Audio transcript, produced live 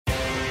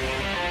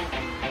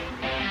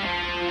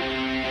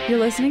You're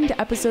listening to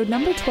episode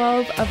number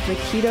 12 of the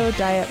Keto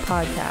Diet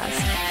Podcast.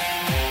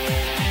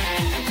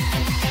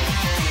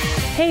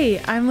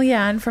 Hey, I'm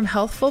Leanne from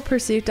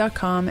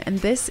healthfulpursuit.com, and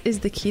this is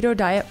the Keto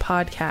Diet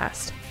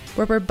Podcast,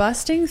 where we're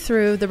busting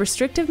through the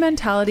restrictive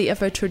mentality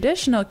of a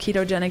traditional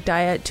ketogenic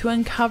diet to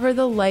uncover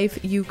the life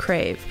you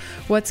crave.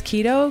 What's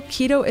keto?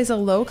 Keto is a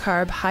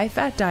low-carb,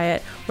 high-fat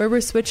diet where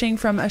we're switching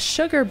from a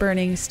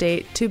sugar-burning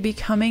state to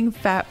becoming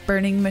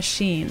fat-burning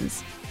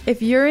machines.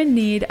 If you're in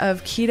need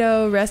of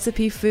keto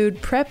recipe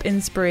food prep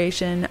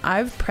inspiration,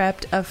 I've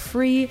prepped a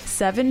free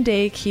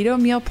 7-day keto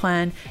meal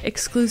plan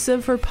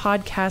exclusive for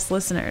podcast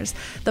listeners.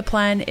 The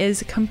plan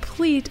is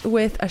complete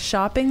with a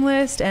shopping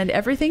list and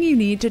everything you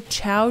need to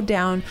chow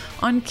down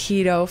on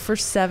keto for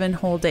 7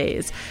 whole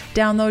days.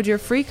 Download your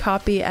free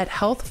copy at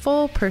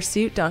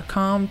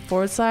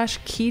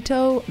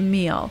healthfulpursuit.com/keto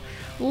meal.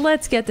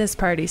 Let's get this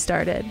party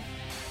started.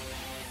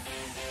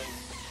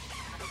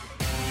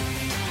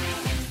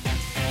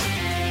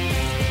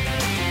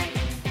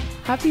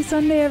 Happy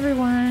Sunday,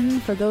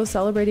 everyone. For those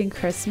celebrating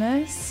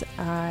Christmas,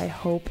 I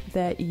hope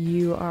that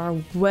you are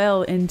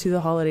well into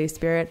the holiday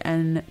spirit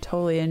and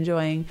totally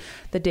enjoying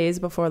the days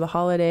before the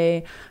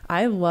holiday.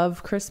 I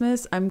love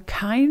Christmas. I'm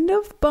kind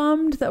of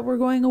bummed that we're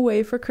going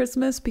away for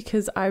Christmas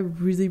because I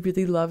really,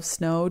 really love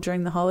snow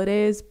during the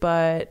holidays,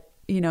 but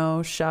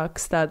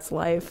shucks, that's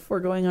life.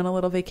 We're going on a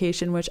little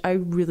vacation, which I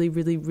really,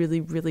 really,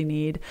 really, really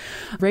need.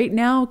 Right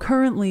now,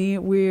 currently,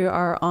 we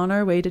are on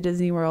our way to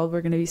Disney World. We're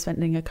going to be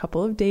spending a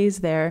couple of days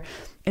there.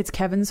 It's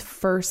Kevin's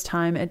first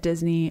time at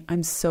Disney.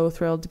 I'm so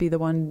thrilled to be the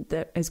one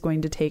that is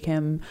going to take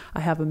him. I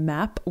have a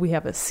map. We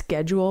have a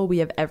schedule. We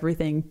have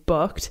everything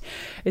booked.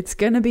 It's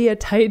going to be a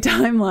tight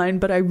timeline,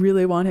 but I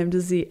really want him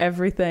to see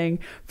everything.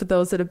 For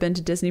those that have been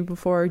to Disney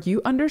before,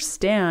 you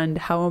understand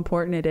how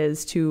important it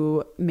is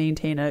to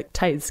maintain a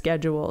tight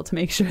schedule to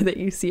make sure that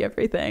you see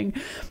everything.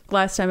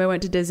 Last time I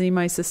went to Disney,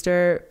 my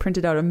sister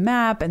printed out a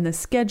map and the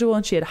schedule,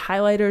 and she had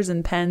highlighters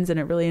and pens, and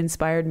it really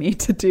inspired me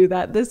to do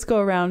that this go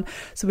around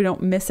so we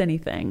don't miss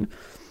anything.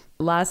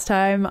 Last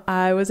time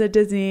I was at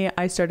Disney,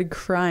 I started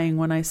crying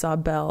when I saw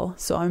Belle.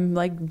 So I'm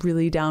like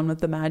really down with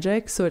the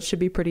magic. So it should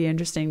be pretty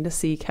interesting to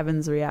see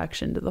Kevin's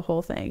reaction to the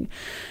whole thing.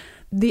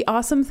 The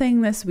awesome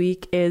thing this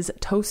week is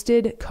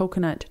toasted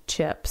coconut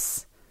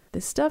chips.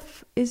 This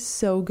stuff is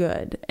so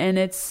good and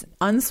it's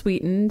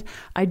unsweetened.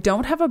 I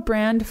don't have a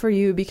brand for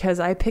you because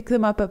I pick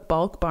them up at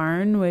Bulk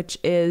Barn, which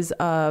is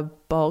a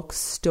bulk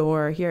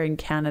store here in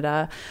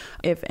Canada.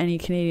 If any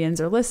Canadians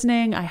are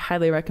listening, I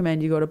highly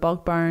recommend you go to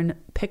Bulk Barn,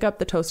 pick up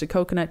the toasted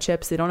coconut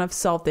chips. They don't have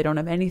salt. They don't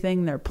have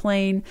anything. They're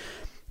plain.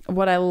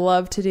 What I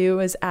love to do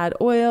is add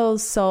oil,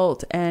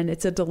 salt, and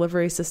it's a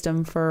delivery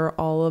system for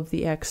all of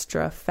the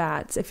extra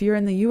fats. If you're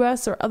in the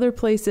US or other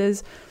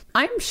places,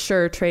 I'm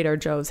sure Trader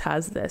Joe's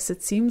has this.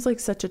 It seems like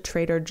such a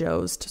Trader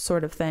Joe's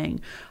sort of thing.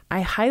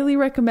 I highly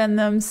recommend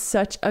them.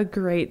 Such a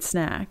great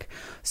snack.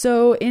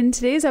 So in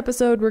today's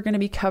episode, we're going to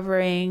be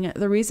covering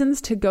the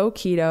reasons to go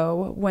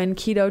keto when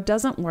keto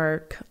doesn't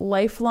work,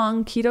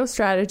 lifelong keto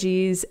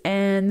strategies,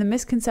 and the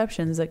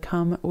misconceptions that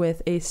come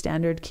with a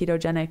standard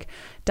ketogenic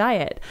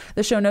diet.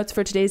 The show notes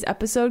for today's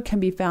episode can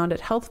be found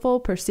at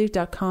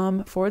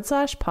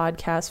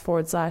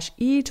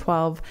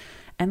healthfulpursuit.com/podcast/E12.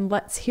 And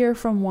let's hear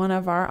from one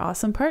of our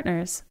awesome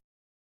partners.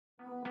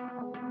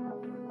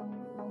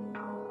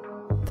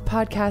 The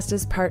podcast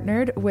is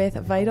partnered with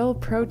Vital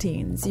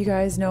Proteins. You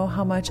guys know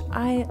how much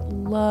I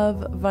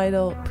love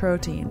Vital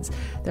Proteins.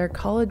 They're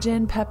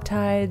collagen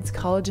peptides,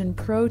 collagen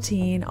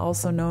protein,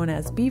 also known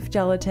as beef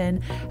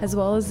gelatin, as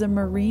well as the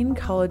marine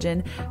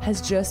collagen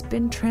has just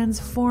been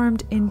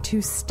transformed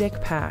into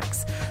stick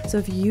packs. So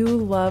if you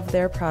love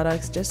their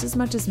products just as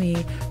much as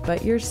me,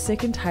 but you're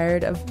sick and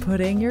tired of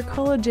putting your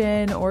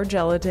collagen or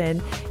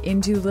gelatin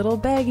into little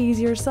baggies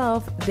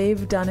yourself,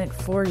 they've done it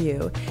for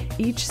you.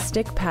 Each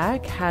stick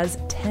pack has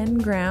 10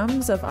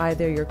 grams of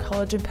either your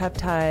collagen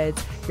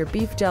peptides, your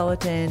beef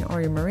gelatin,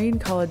 or your marine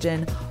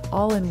collagen,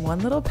 all in one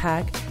little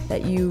pack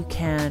that you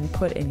can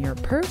put in your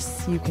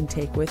purse, you can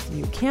take with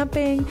you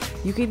camping,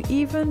 you could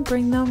even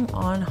bring them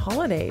on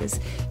holidays.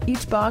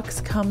 Each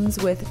box comes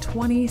with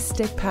 20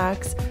 stick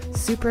packs.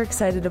 Super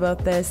excited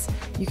about this.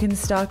 You can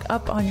stock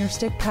up on your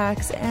stick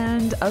packs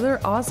and other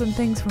awesome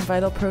things from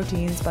Vital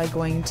Proteins by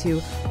going to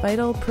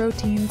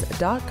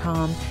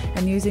vitalproteins.com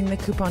and using the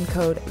coupon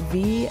code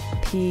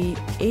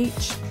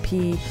VPHP10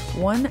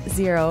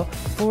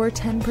 for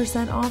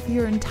 10% off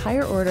your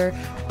entire order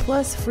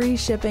plus free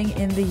shipping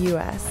in the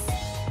US.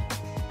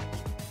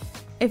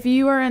 If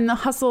you are in the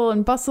hustle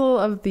and bustle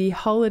of the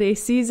holiday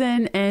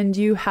season and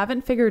you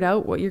haven't figured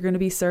out what you're going to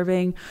be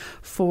serving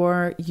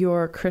for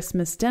your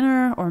Christmas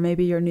dinner or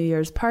maybe your New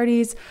Year's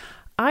parties,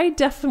 I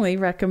definitely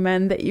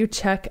recommend that you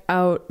check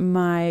out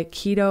my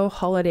keto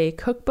holiday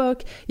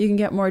cookbook. You can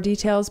get more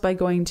details by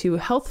going to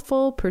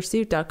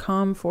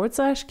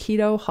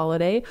healthfulpursuit.com/keto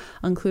holiday.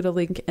 I'll include a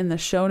link in the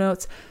show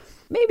notes.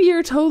 Maybe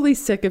you're totally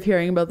sick of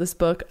hearing about this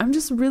book. I'm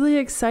just really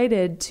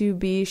excited to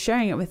be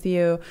sharing it with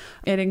you.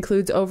 It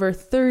includes over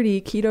 30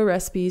 keto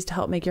recipes to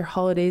help make your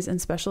holidays and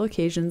special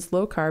occasions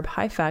low carb,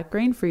 high fat,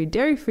 grain free,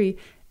 dairy free,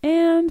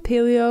 and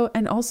paleo,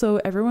 and also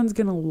everyone's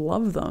going to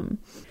love them.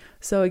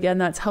 So again,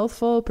 that's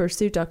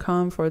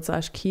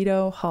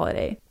healthfulpursuit.com/keto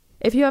holiday.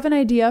 If you have an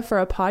idea for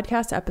a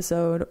podcast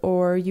episode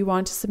or you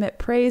want to submit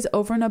praise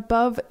over and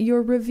above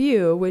your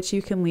review, which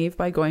you can leave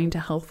by going to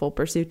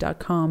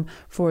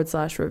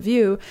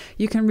healthfulpursuit.com/review,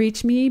 you can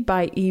reach me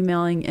by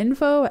emailing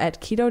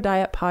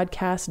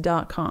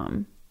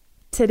info@ketodietpodcast.com.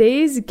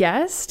 Today's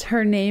guest,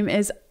 her name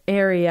is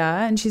Aria,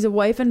 and she's a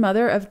wife and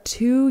mother of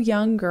 2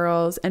 young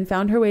girls and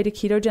found her way to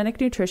ketogenic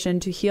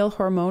nutrition to heal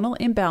hormonal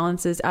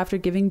imbalances after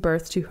giving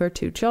birth to her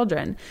 2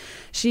 children.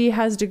 She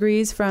has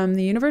degrees from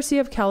the University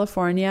of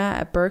California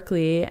at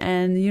Berkeley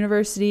and the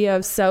University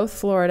of South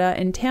Florida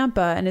in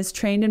Tampa, and is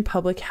trained in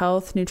public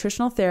health,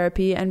 nutritional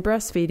therapy, and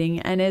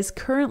breastfeeding, and is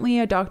currently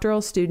a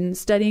doctoral student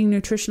studying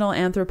nutritional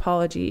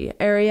anthropology.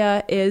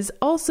 Aria is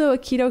also a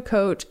keto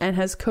coach and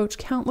has coached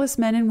countless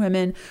men and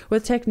women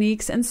with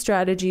techniques and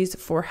strategies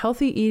for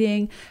healthy eating,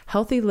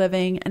 healthy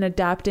living, and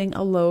adapting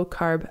a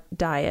low-carb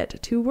diet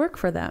to work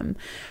for them.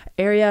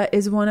 Aria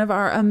is one of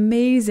our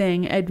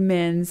amazing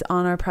admins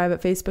on our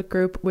private Facebook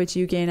group, which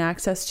you gain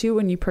access to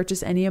when you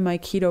purchase any of my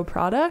keto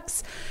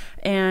products.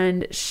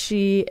 And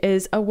she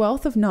is a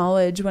wealth of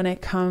knowledge when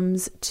it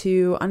comes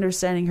to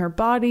understanding her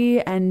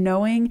body and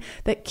knowing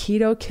that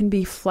keto can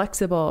be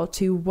flexible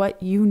to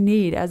what you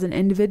need as an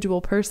individual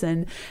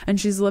person.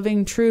 And she's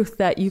living truth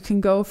that you can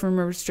go from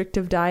a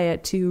restrictive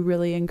diet to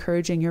really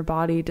encouraging your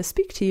body to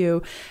speak to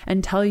you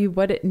and tell you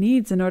what it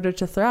needs in order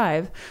to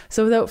thrive.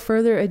 So without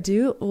further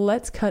ado,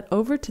 let's cut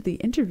over to the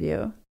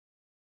interview.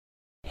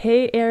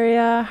 Hey,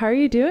 Aria, how are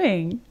you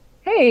doing?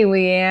 Hey,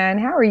 Leanne,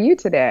 how are you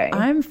today?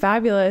 I'm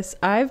fabulous.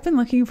 I've been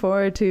looking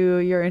forward to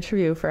your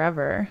interview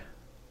forever.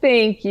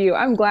 Thank you.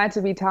 I'm glad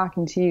to be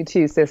talking to you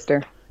too,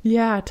 sister.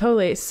 Yeah,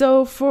 totally.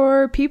 So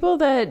for people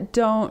that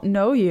don't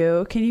know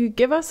you, can you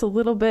give us a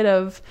little bit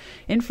of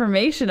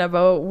information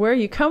about where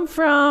you come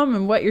from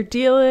and what your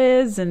deal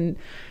is and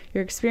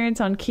your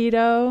experience on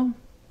keto?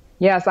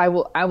 Yes, I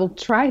will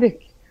try to.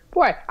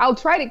 Boy, I'll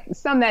try to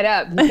sum that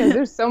up because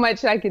there's so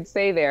much I could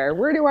say there.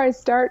 Where do I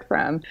start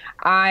from?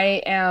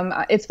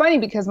 It's funny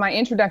because my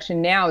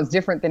introduction now is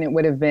different than it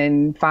would have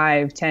been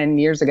 5-10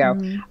 years ago.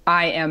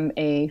 I am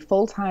a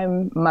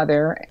full-time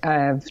mother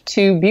of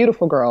 2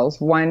 beautiful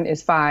girls. One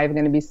is 5,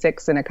 going to be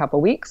 6 in a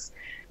couple weeks.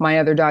 My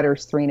other daughter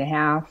is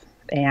 3.5.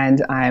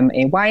 And I'm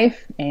a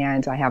wife,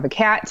 and I have a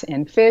cat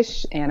and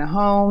fish and a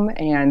home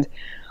and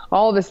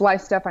all this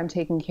life stuff I'm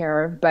taking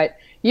care of. But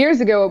years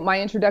ago,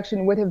 my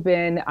introduction would have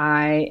been,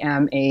 I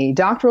am a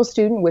doctoral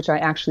student, which I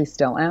actually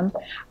still am.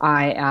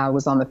 I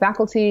was on the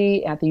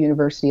faculty at the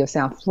University of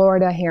South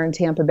Florida here in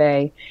Tampa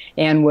Bay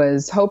and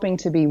was hoping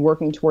to be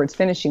working towards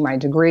finishing my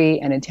degree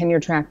and a tenure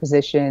track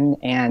position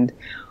and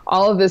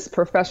all of this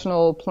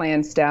professional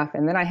plan stuff.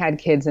 And then I had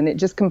kids, and it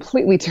just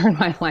completely turned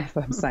my life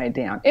upside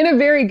down in a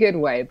very good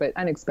way, but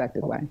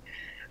unexpected way.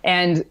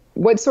 And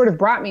what sort of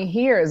brought me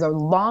here is a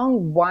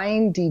long,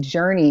 windy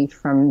journey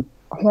from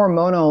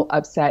hormonal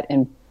upset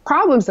and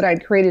problems that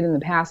I'd created in the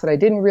past that I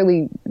didn't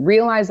really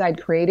realize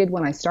I'd created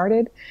when I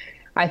started.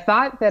 I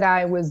thought that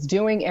I was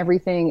doing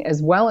everything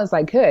as well as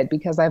I could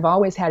because I've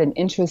always had an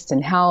interest in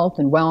health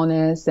and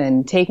wellness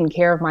and taking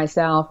care of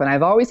myself. And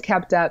I've always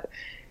kept up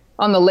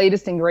on the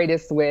latest and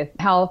greatest with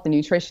health and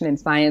nutrition and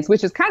science,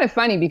 which is kind of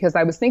funny because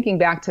I was thinking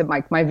back to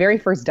my very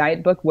first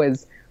diet book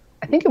was,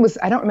 I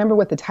don't remember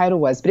what the title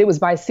was, but it was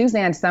by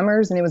Suzanne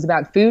Summers, and it was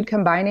about food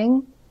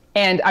combining.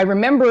 And I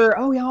remember,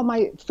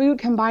 my food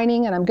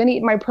combining, and I'm going to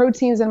eat my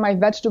proteins and my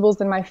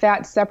vegetables and my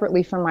fats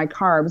separately from my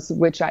carbs,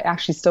 which I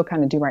actually still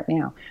kind of do right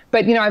now.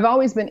 But, I've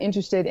always been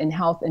interested in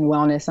health and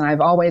wellness, and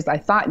I've always, I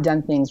thought,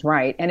 done things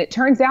right. And it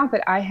turns out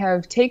that I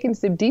have taken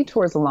some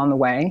detours along the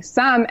way,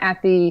 some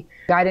at the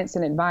guidance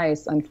and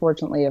advice,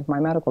 unfortunately, of my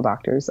medical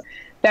doctors,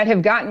 that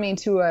have gotten me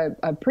to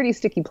a pretty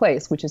sticky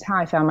place, which is how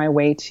I found my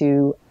way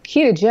to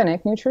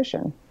ketogenic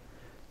nutrition.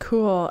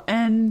 Cool.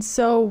 And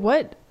so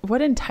what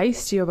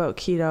enticed you about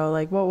keto?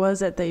 Like, what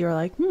was it that you were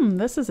like,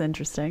 this is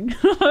interesting?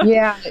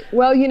 Yeah.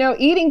 Well,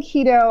 eating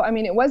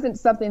keto, it wasn't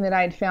something that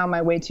I had found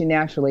my way to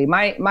naturally.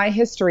 My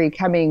history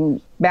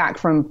coming back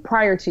from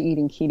prior to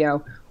eating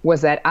keto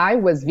was that I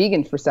was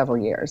vegan for several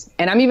years.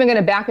 And I'm even going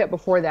to back up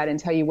before that and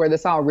tell you where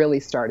this all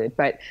really started.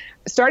 But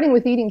starting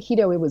with eating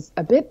keto, it was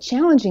a bit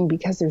challenging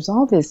because there's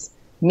all this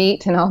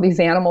meat and all these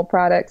animal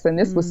products. And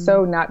this was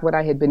so not what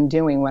I had been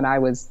doing when I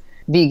was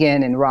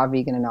vegan and raw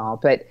vegan and all.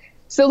 But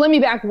so let me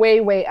back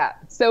way up.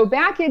 So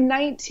back in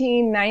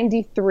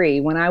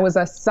 1993, when I was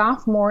a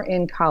sophomore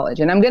in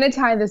college, and I'm going to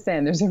tie this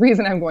in. There's a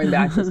reason I'm going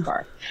back this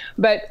far.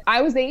 But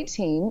I was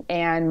 18,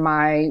 and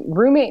my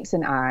roommates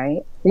and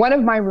one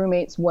of my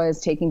roommates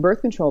was taking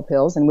birth control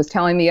pills and was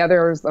telling the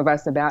others of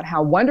us about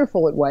how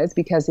wonderful it was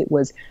because it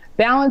was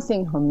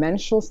balancing her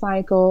menstrual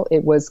cycle.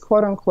 It was,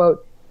 quote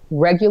unquote,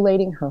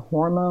 regulating her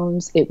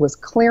hormones. It was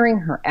clearing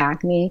her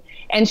acne.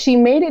 And she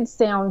made it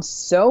sound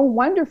so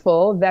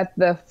wonderful that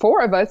the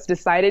four of us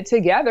decided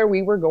together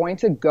we were going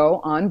to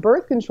go on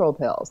birth control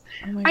pills.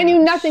 I knew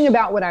nothing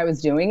about what I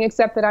was doing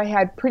except that I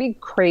had pretty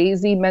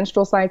crazy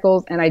menstrual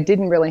cycles and I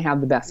didn't really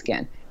have the best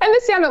skin. And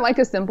this sounded like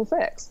a simple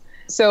fix.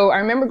 So I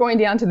remember going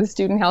down to the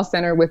student health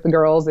center with the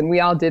girls and we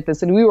all did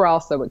this and we were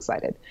all so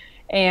excited.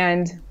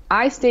 And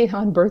I stayed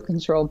on birth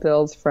control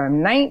pills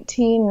from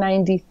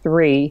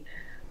 1993.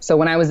 So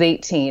when I was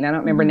 18, I don't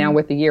remember now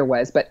what the year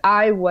was, but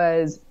I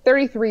was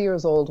 33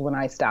 years old when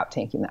I stopped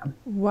taking them.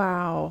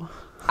 Wow.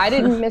 I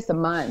didn't miss a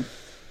month.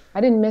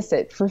 I didn't miss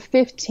it for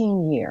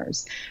 15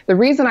 years. The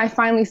reason I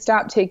finally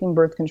stopped taking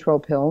birth control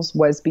pills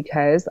was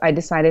because I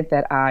decided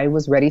that I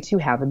was ready to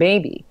have a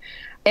baby.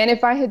 And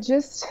if I had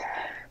just,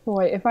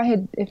 if I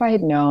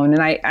had known,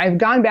 and I've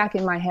gone back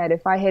in my head,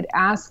 if I had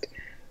asked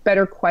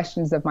better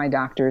questions of my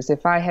doctors,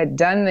 if I had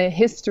done the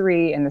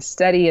history and the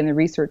study and the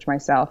research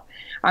myself,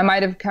 I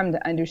might have come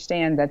to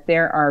understand that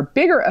there are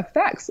bigger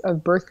effects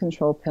of birth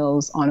control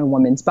pills on a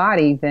woman's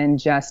body than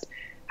just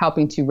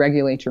helping to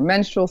regulate your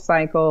menstrual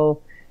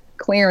cycle,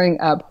 clearing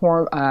up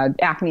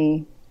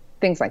acne,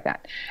 things like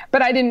that.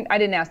 But I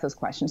didn't ask those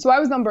questions. So I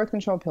was on birth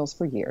control pills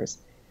for years.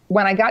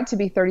 When I got to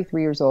be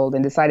 33 years old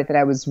and decided that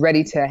I was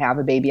ready to have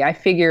a baby, I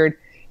figured,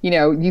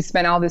 you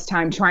spent all this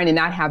time trying to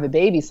not have a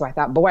baby. So I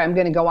thought, boy, I'm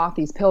going to go off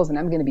these pills and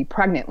I'm going to be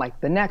pregnant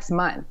like the next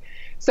month.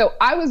 So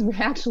I was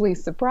actually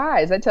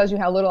surprised. That tells you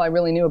how little I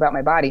really knew about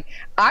my body.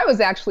 I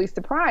was actually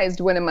surprised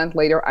when a month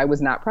later I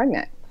was not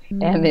pregnant.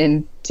 And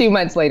then 2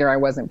 months later, I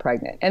wasn't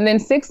pregnant. And then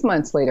 6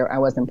 months later, I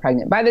wasn't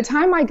pregnant. By the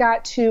time I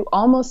got to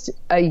almost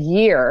a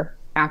year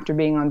after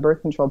being on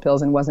birth control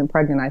pills and wasn't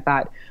pregnant, I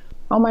thought,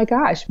 oh my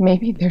gosh,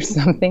 maybe there's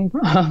something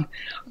wrong.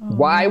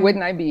 Why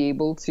wouldn't I be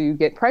able to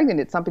get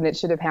pregnant? It's something that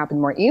should have happened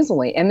more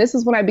easily. And this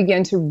is when I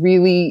began to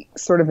really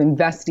sort of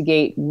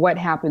investigate what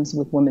happens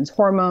with women's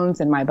hormones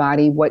in my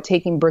body, what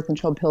taking birth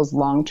control pills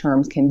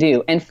long-term can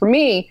do. And for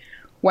me,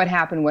 what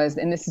happened was,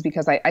 and this is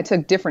because I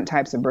took different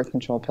types of birth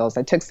control pills.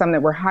 I took some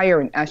that were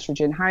higher in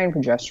estrogen, higher in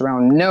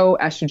progesterone, no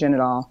estrogen at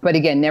all, but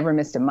again, never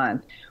missed a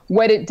month.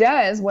 What it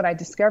does, what I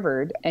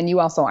discovered, and you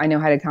also, I know,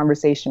 had a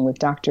conversation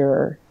with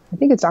I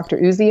think it's Dr.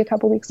 Uzi a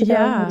couple weeks ago.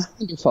 Yeah. It was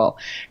wonderful.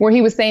 Where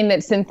he was saying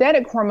that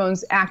synthetic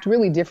hormones act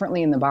really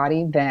differently in the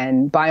body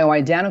than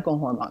bioidentical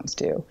hormones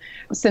do.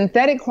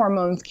 Synthetic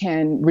hormones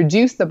can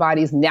reduce the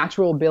body's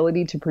natural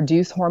ability to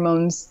produce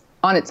hormones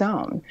on its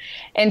own.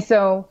 And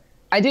so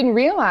I didn't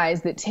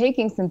realize that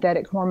taking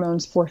synthetic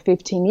hormones for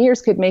 15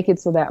 years could make it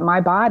so that my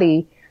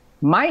body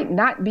might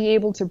not be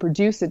able to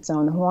produce its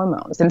own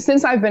hormones. And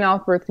since I've been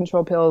off birth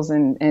control pills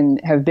and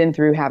have been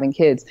through having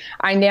kids,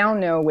 I now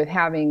know with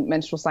having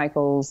menstrual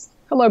cycles,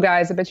 hello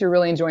guys, I bet you're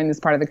really enjoying this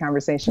part of the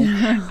conversation.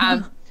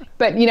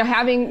 But,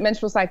 having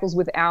menstrual cycles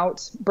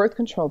without birth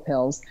control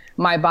pills,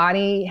 my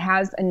body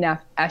has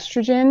enough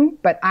estrogen,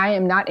 but I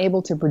am not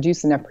able to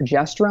produce enough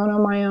progesterone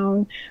on my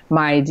own.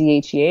 My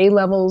DHEA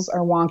levels are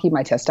wonky.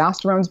 My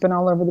testosterone's been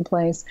all over the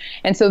place.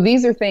 And so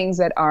these are things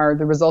that are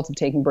the result of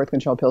taking birth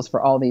control pills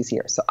for all these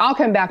years. So I'll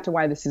come back to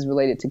why this is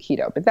related to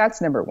keto, but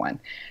that's number one.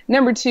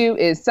 Number two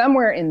is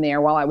somewhere in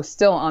there, while I was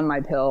still on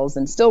my pills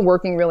and still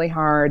working really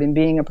hard and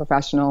being a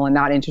professional and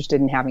not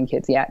interested in having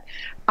kids yet,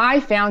 I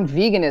found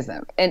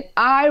veganism. And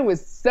I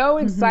was so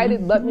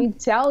excited. Let me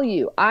tell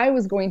you, I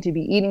was going to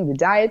be eating the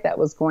diet that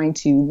was going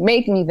to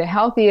make me the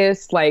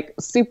healthiest,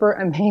 super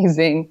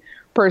amazing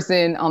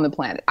person on the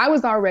planet. I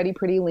was already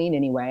pretty lean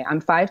anyway.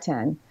 I'm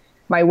 5'10".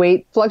 My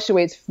weight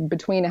fluctuates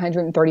between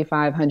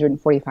 135,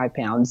 145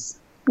 pounds.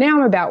 Now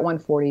I'm about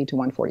 140 to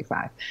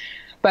 145.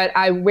 But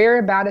I wear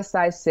about a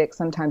size 6,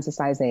 sometimes a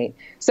size 8.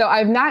 So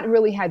I've not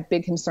really had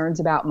big concerns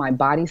about my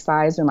body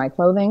size or my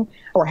clothing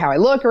or how I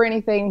look or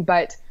anything,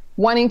 but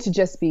wanting to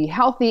just be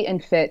healthy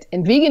and fit.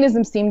 And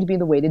veganism seemed to be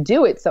the way to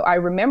do it. So I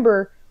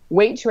remember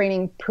weight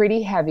training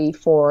pretty heavy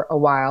for a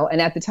while.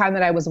 And at the time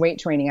that I was weight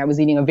training, I was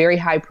eating a very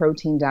high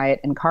protein diet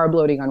and carb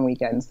loading on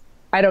weekends.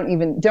 Don't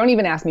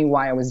even ask me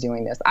why I was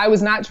doing this. I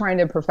was not trying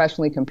to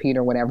professionally compete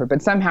or whatever,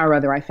 but somehow or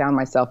other I found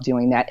myself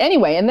doing that.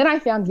 Anyway, and then I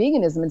found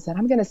veganism and said,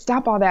 I'm going to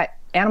stop all that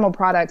animal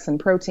products and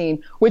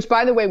protein, which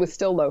by the way was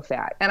still low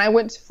fat. And I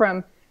went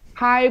from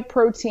high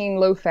protein,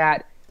 low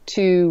fat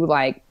to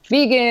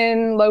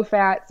vegan, low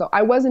fat. So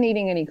I wasn't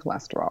eating any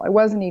cholesterol. I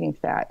wasn't eating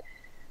fat.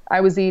 I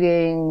was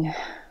eating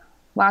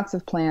lots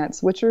of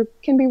plants, which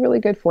can be really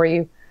good for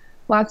you.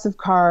 Lots of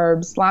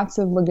carbs, lots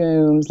of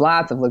legumes,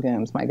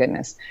 my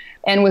goodness.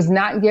 And was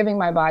not giving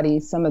my body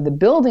some of the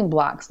building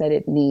blocks that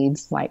it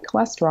needs, like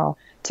cholesterol,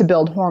 to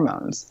build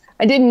hormones.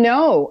 I didn't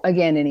know,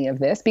 again, any of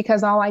this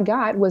because all I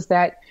got was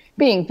that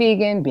being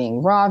vegan,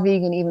 being raw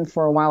vegan, even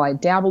for a while I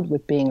dabbled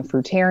with being a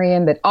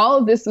fruitarian, that all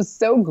of this was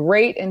so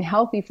great and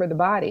healthy for the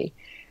body.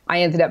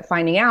 I ended up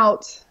finding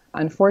out,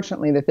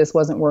 unfortunately, that this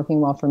wasn't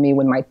working well for me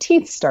when my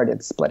teeth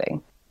started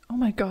splitting. Oh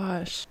my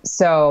gosh.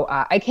 So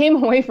I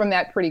came away from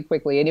that pretty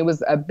quickly, and it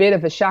was a bit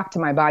of a shock to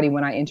my body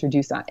when I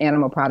introduced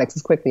animal products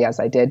as quickly as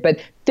I did. But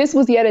this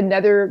was yet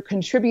another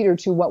contributor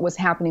to what was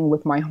happening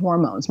with my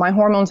hormones. My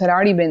hormones had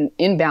already been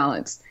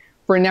imbalanced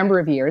for a number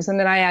of years. And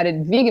then I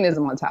added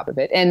veganism on top of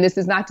it. And this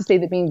is not to say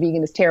that being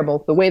vegan is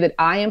terrible. The way that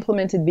I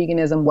implemented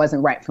veganism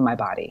wasn't right for my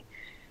body.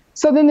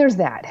 So then there's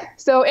that.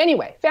 So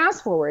anyway,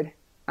 fast forward,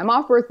 I'm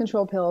off birth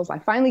control pills. I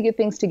finally get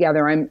things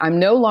together. I'm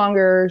no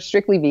longer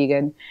strictly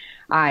vegan.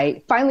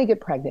 I finally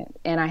get pregnant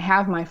and I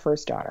have my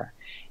first daughter.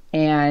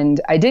 And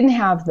I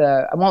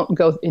won't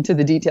go into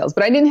the details,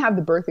 but I didn't have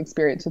the birth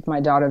experience with my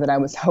daughter that I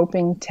was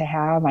hoping to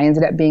have. I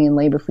ended up being in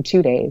labor for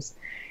 2 days.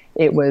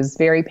 It was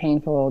very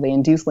painful. They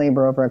induced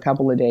labor over a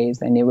couple of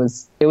days, and it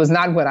was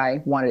not what I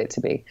wanted it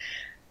to be.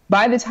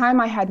 By the time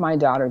I had my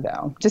daughter,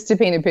 though, just to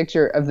paint a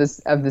picture of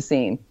the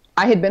scene,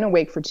 I had been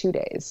awake for 2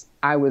 days.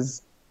 I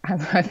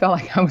felt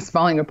like I was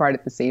falling apart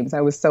at the seams.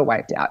 I was so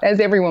wiped out, as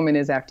every woman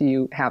is after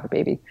you have a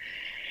baby.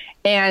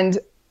 And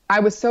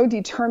I was so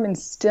determined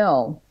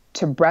still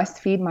to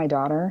breastfeed my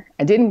daughter.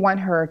 I didn't want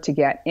her to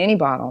get any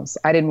bottles.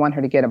 I didn't want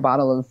her to get a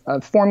bottle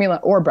of formula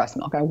or breast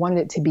milk. I wanted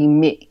it to be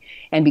me.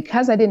 And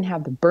because I didn't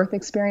have the birth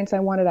experience I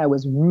wanted, I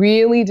was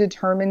really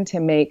determined to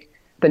make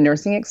the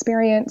nursing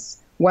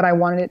experience what I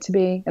wanted it to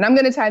be. And I'm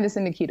going to tie this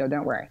into keto,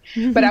 don't worry.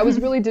 But I was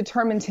really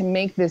determined to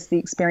make this the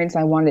experience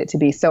I wanted it to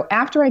be. So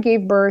after I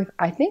gave birth,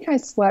 I think I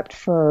slept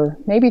for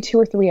maybe 2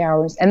 or 3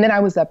 hours, and then I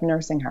was up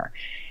nursing her.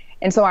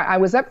 And so I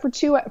was up for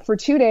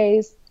 2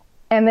 days,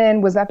 and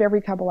then was up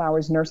every couple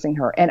hours nursing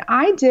her. And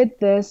I did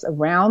this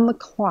around the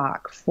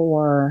clock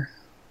for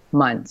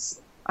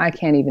months. I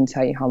can't even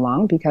tell you how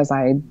long, because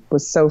I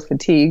was so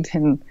fatigued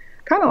and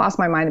kind of lost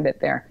my mind a bit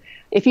there.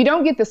 If you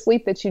don't get the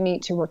sleep that you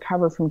need to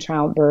recover from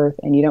childbirth,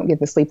 and you don't get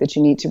the sleep that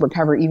you need to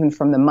recover even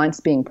from the months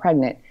being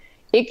pregnant,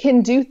 it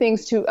can do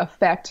things to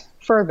affect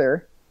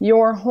further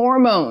your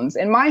hormones.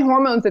 And my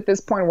hormones at this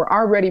point were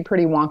already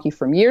pretty wonky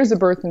from years of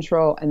birth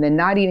control and then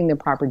not eating the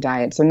proper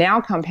diet. So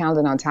now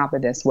compounded on top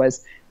of this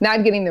was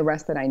not getting the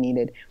rest that I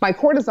needed. My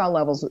cortisol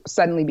levels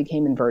suddenly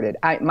became inverted.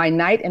 My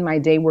night and my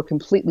day were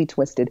completely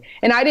twisted.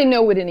 And I didn't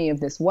know what any of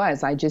this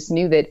was. I just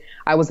knew that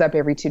I was up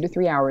every 2 to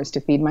 3 hours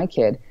to feed my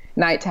kid.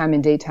 Nighttime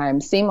and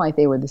daytime seemed like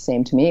they were the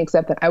same to me,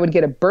 except that I would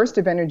get a burst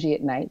of energy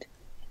at night.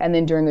 And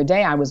then during the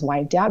day, I was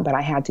wiped out, but I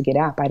had to get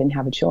up. I didn't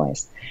have a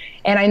choice.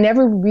 And I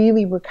never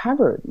really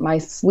recovered. My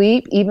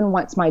sleep, even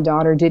once my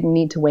daughter didn't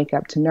need to wake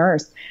up to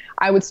nurse,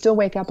 I would still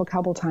wake up a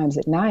couple times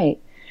at night.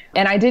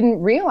 And I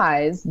didn't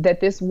realize that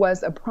this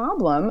was a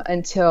problem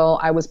until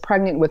I was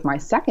pregnant with my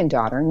second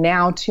daughter,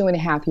 now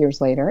 2.5 years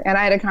later. And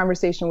I had a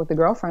conversation with a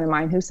girlfriend of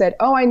mine who said,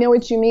 "Oh, I know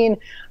what you mean.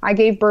 I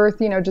gave birth,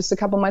 just a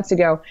couple months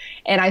ago,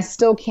 and I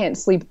still can't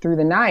sleep through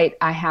the night.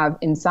 I have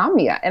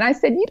insomnia." And I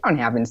said, "You don't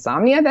have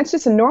insomnia. That's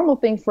just a normal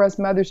thing for us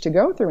mothers to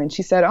go through." And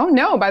she said, "Oh,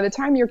 no, by the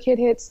time your kid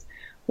hits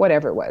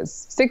whatever it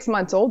was, 6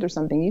 months old or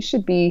something, you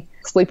should be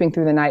sleeping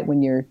through the night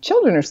when your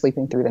children are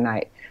sleeping through the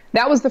night."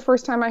 That was the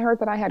first time I heard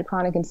that I had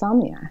chronic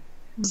insomnia.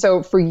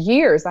 So for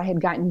years, I had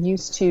gotten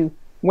used to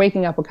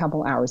waking up a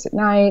couple hours at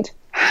night,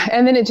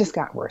 and then it just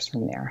got worse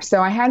from there.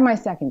 So I had my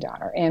second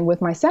daughter, and with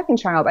my second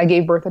child, I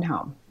gave birth at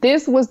home.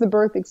 This was the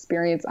birth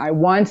experience I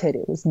wanted.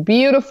 It was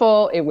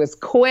beautiful. It was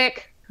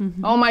quick.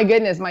 Mm-hmm. Oh my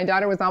goodness, my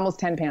daughter was almost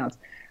 10 pounds,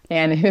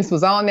 and this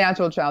was all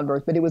natural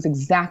childbirth, but it was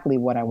exactly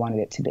what I wanted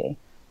it to be.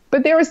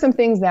 But there were some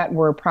things that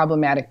were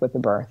problematic with the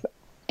birth.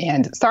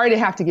 And sorry to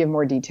have to give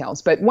more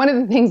details, but one of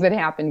the things that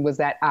happened was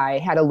that I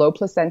had a low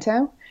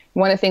placenta.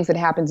 One of the things that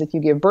happens if you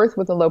give birth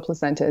with a low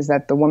placenta is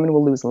that the woman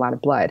will lose a lot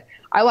of blood.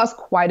 I lost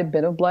quite a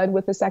bit of blood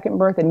with the second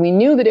birth, and we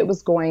knew that it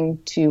was going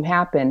to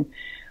happen,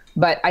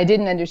 but I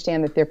didn't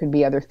understand that there could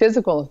be other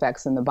physical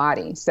effects in the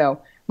body. So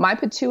my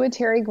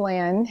pituitary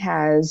gland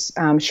has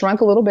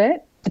shrunk a little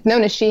bit. It's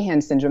known as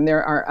Sheehan syndrome.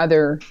 There are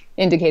other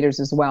indicators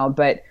as well,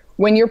 but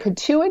when your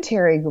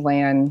pituitary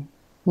gland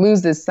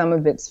loses some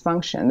of its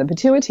function, the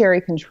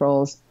pituitary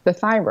controls the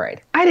thyroid.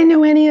 I didn't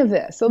know any of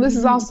this. So this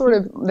is all sort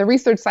of, the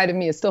research side of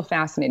me is still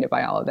fascinated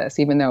by all of this,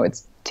 even though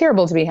it's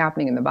terrible to be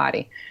happening in the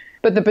body.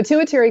 But the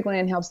pituitary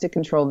gland helps to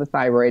control the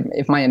thyroid,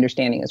 if my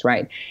understanding is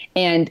right.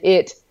 And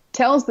it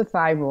tells the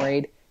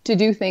thyroid to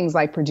do things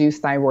like produce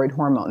thyroid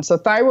hormone. So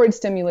thyroid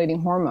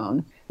stimulating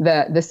hormone,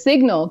 the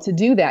signal to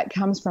do that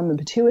comes from the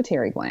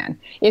pituitary gland.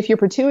 If your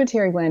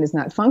pituitary gland is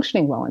not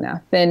functioning well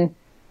enough, then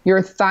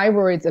your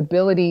thyroid's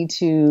ability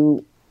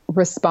to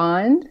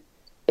respond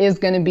is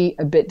going to be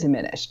a bit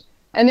diminished.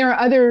 And there are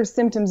other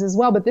symptoms as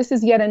well, but this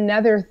is yet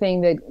another thing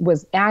that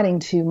was adding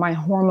to my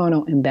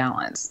hormonal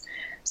imbalance.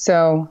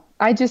 So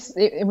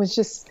it was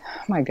just,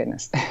 oh my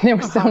goodness, there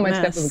was so much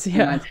that was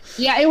going on.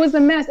 Yeah, it was a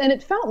mess, and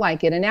it felt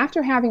like it. And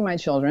after having my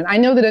children, I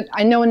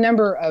know a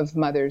number of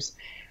mothers,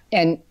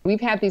 and we've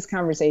had these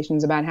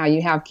conversations about how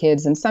you have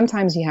kids, and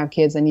sometimes you have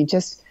kids and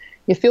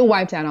you feel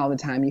wiped out all the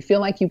time. You feel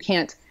like you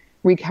can't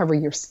recover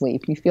your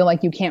sleep. You feel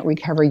like you can't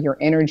recover your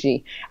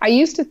energy. I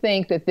used to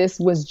think that this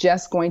was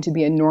just going to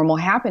be a normal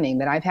happening,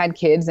 that I've had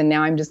kids and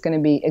now I'm just going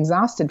to be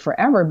exhausted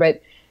forever.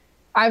 But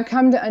I've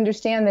come to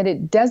understand that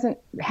it doesn't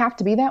have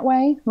to be that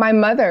way. My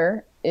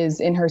mother is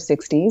in her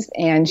 60s,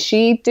 and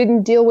she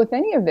didn't deal with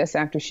any of this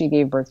after she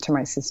gave birth to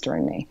my sister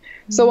and me.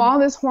 Mm-hmm. So all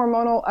this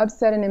hormonal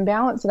upset and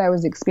imbalance that I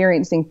was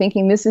experiencing,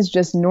 thinking this is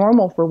just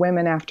normal for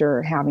women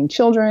after having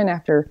children,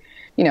 after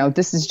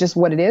this is just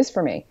what it is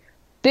for me.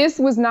 This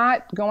was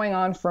not going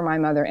on for my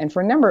mother and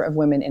for a number of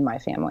women in my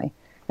family.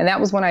 And that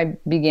was when I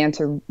began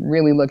to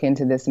really look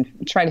into this and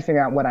try to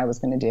figure out what I was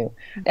going to do.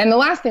 And the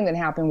last thing that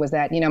happened was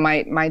that,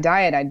 my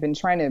diet,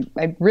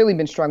 I'd really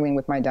been struggling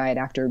with my diet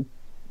after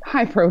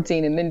high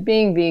protein and then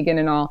being vegan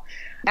and all.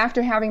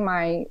 After having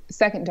my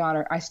second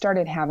daughter, I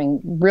started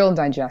having real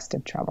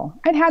digestive trouble.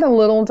 I'd had a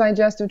little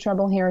digestive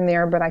trouble here and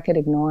there, but I could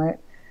ignore it.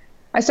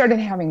 I started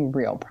having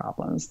real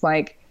problems,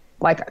 like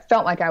I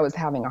felt like I was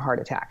having a heart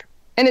attack.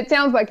 And it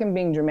sounds like I'm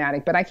being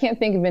dramatic, but I can't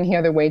think of any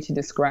other way to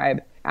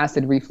describe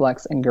acid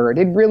reflux and GERD.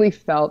 It really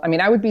felt,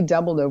 I would be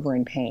doubled over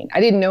in pain. I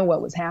didn't know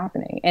what was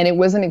happening. And it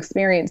was an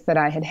experience that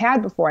I had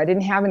had before. I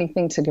didn't have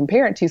anything to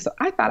compare it to, so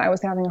I thought I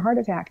was having a heart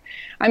attack.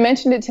 I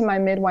mentioned it to my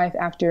midwife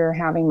after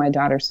having my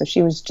daughter, so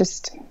she was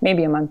just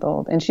maybe a month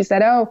old. And she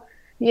said, "Oh,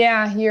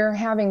 yeah, you're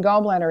having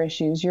gallbladder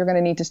issues. You're going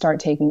to need to start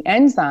taking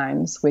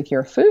enzymes with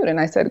your food." And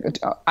I said,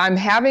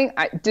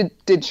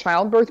 did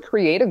childbirth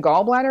create a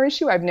gallbladder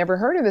issue? I've never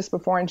heard of this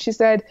before. And she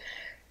said,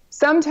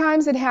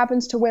 sometimes it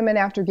happens to women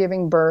after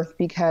giving birth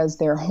because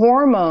their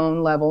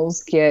hormone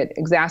levels get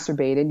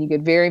exacerbated. You get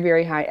very,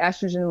 very high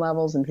estrogen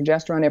levels and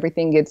progesterone.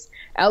 Everything gets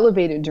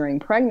elevated during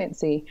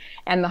pregnancy.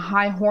 And the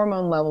high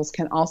hormone levels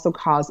can also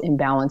cause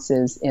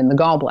imbalances in the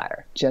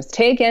gallbladder. Just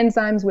take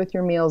enzymes with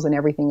your meals and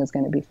everything is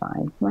going to be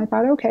fine. And I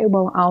thought, okay,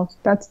 well,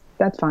 that's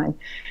fine.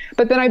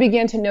 But then I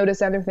began to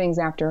notice other things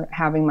after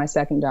having my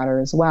second daughter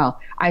as well.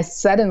 I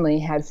suddenly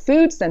had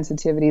food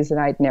sensitivities that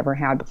I'd never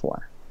had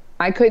before.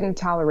 I couldn't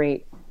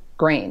tolerate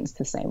grains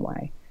the same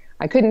way.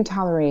 I couldn't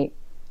tolerate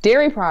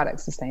dairy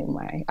products the same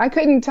way. I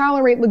couldn't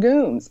tolerate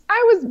legumes.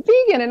 I was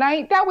vegan, and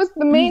that was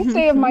the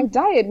mainstay of my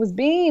diet was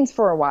beans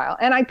for a while,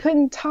 and I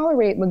couldn't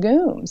tolerate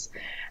legumes.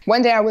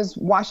 One day I was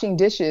washing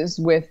dishes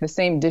with the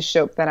same dish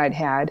soap that I'd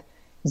had.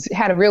 It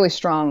had a really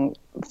strong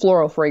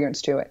floral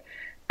fragrance to it.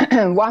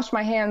 Washed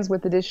my hands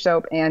with the dish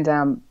soap and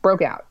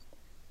broke out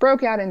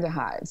into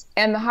hives.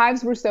 And the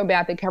hives were so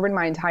bad, they covered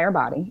my entire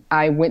body.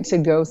 I went to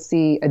go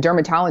see a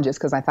dermatologist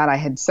because I thought I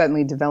had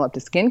suddenly developed a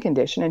skin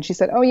condition. And she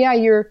said, "Oh yeah,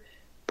 you're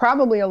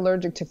probably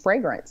allergic to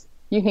fragrance.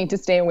 You need to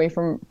stay away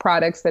from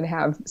products that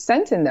have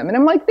scent in them." And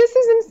I'm like, this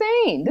is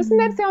insane. Doesn't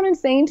that sound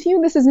insane to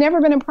you? This has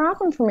never been a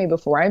problem for me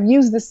before. I've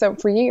used this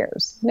soap for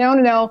years.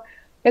 No.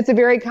 It's a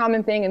very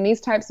common thing. And these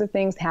types of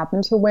things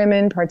happen to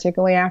women,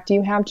 particularly after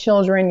you have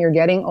children, you're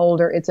getting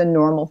older. It's a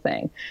normal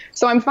thing.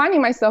 So I'm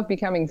finding myself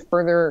becoming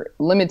further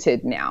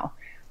limited now.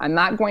 I'm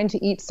not going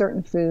to eat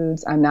certain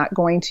foods. I'm not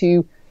going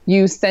to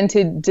use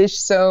scented dish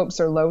soaps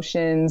or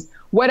lotions.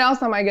 What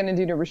else am I going to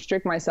do to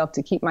restrict myself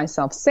to keep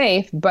myself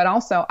safe? But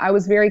also, I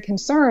was very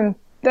concerned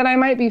that I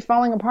might be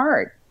falling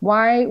apart.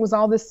 Why was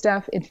all this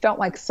stuff, it felt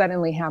like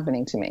suddenly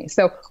happening to me.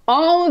 So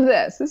all of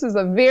this is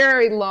a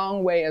very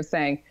long way of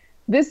saying,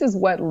 this is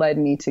what led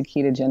me to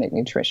ketogenic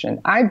nutrition.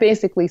 I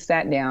basically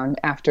sat down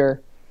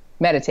after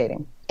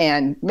meditating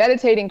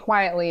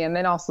quietly and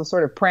then also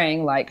sort of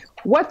praying like,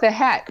 what the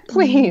heck,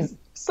 please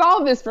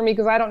solve this for me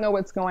because I don't know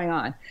what's going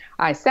on.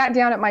 I sat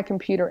down at my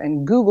computer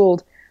and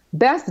Googled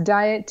best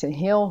diet to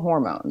heal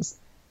hormones,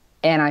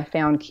 and I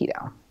found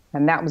keto.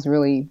 And that was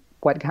really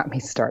what got me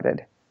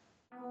started.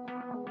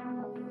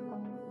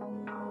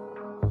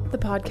 The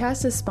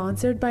podcast is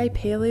sponsored by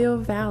Paleo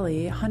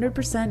Valley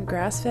 100%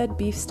 grass-fed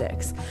beef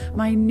sticks,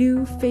 my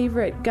new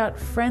favorite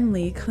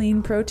gut-friendly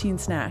clean protein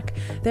snack.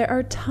 There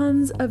are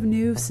tons of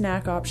new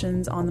snack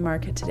options on the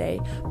market today,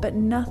 but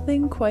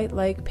nothing quite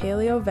like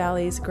Paleo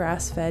Valley's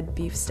grass-fed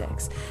beef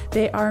sticks.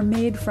 They are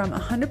made from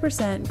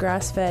 100%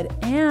 grass-fed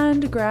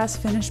and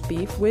grass-finished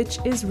beef, which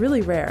is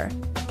really rare.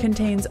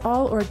 Contains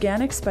all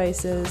organic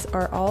spices,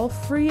 are all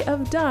free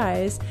of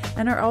dyes,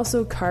 and are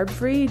also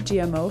carb-free,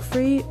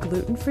 GMO-free,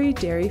 gluten-free,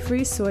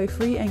 dairy-free,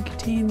 soy-free, and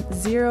contain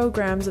 0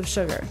 grams of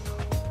sugar.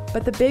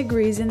 But the big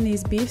reason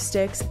these beef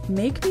sticks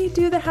make me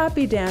do the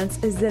happy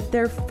dance is that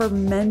they're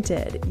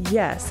fermented.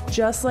 Yes,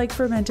 just like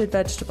fermented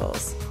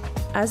vegetables.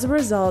 As a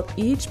result,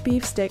 each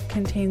beef stick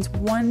contains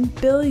 1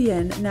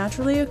 billion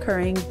naturally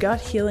occurring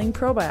gut-healing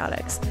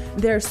probiotics.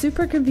 They're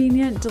super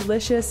convenient,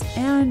 delicious,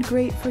 and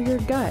great for your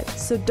gut,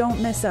 so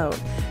don't miss out.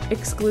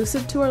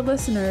 Exclusive to our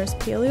listeners,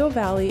 Paleo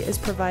Valley is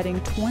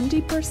providing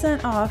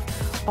 20%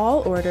 off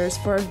all orders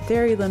for a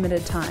very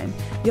limited time.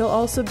 You'll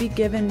also be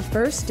given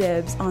first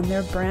dibs on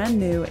their brand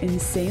new,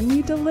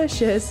 insanely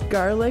delicious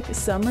garlic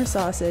summer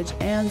sausage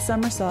and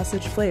summer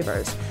sausage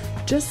flavors.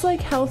 Just like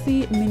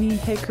healthy mini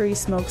hickory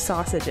smoked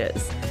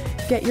sausages.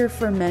 Get your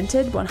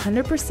fermented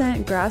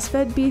 100%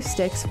 grass-fed beef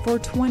sticks for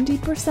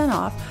 20%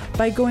 off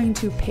by going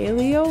to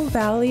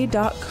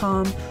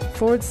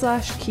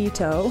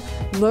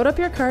paleovalley.com/keto. Load up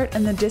your cart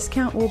and the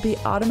discount will be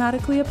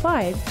automatically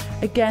applied.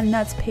 Again,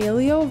 that's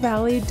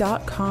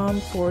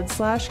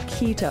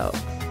paleovalley.com/keto.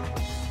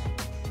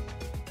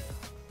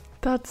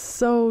 That's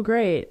so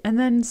great. And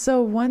then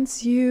so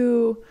once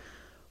you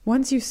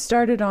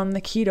started on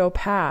the keto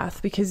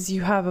path, because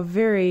you have a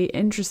very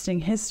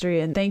interesting history,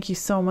 and thank you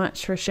so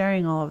much for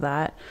sharing all of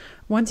that.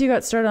 once you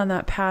got started on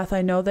that path,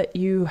 I know that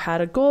you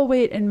had a goal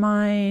weight in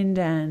mind,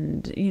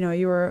 and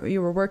you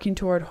were working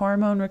toward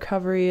hormone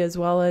recovery as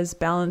well as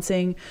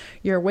balancing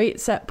your weight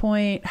set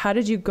point. How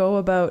did you go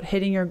about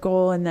hitting your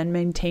goal and then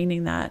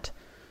maintaining that?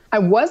 I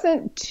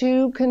wasn't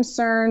too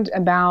concerned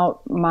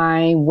about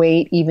my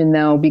weight, even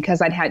though,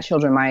 because I'd had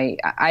children,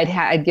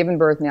 I'd given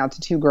birth now to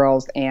 2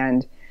 girls,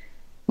 and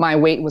my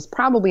weight was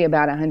probably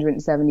about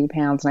 170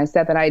 pounds. And I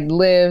said that I'd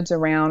lived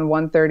around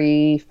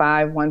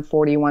 135,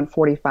 140,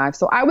 145.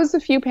 So I was a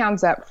few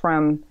pounds up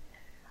from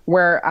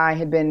where I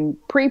had been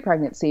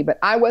pre-pregnancy, but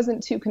I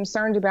wasn't too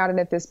concerned about it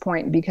at this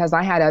point because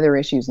I had other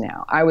issues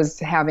now. I was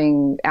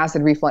having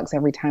acid reflux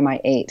every time I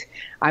ate.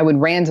 I would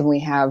randomly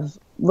have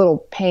little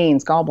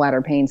pains,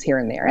 gallbladder pains here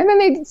and there, and then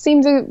they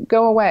seemed to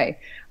go away.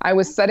 I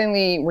was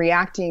suddenly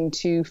reacting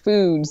to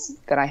foods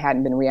that I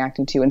hadn't been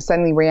reacting to, and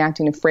suddenly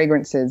reacting to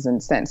fragrances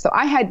and scents. So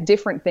I had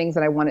different things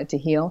that I wanted to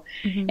heal.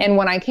 Mm-hmm. And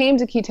when I came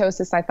to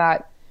ketosis, I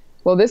thought,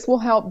 well, this will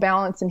help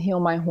balance and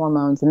heal my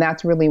hormones, and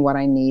that's really what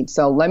I need.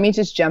 So let me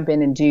just jump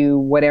in and do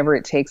whatever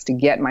it takes to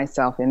get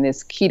myself in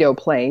this keto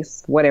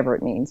place, whatever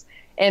it means,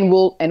 and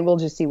we'll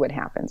just see what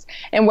happens.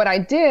 And what I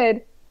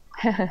did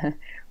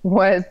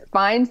was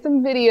find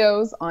some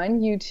videos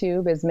on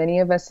YouTube, as many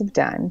of us have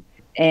done,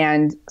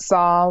 and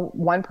saw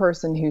one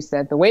person who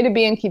said the way to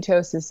be in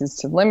ketosis is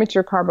to limit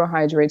your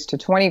carbohydrates to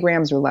 20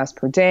 grams or less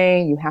per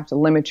day. You have to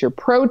limit your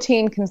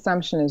protein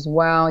consumption as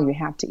well. You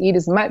have to eat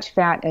as much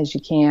fat as you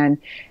can.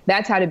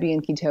 That's how to be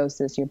in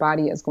ketosis. Your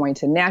body is going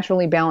to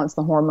naturally balance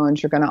the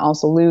hormones. You're going to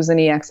also lose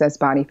any excess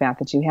body fat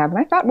that you have. And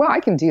I thought, well, I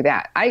can do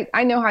that.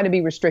 I know how to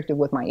be restrictive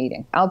with my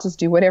eating. I'll just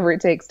do whatever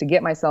it takes to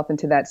get myself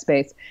into that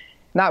space.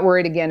 Not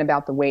worried again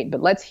about the weight,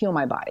 but let's heal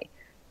my body.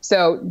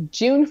 So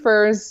June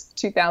 1st,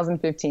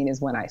 2015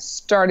 is when I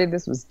started.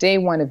 This was day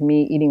 1 of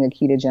me eating a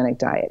ketogenic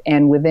diet.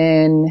 And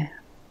within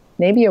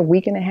maybe a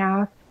week and a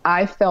half,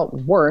 I felt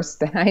worse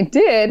than I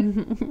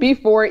did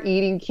before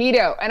eating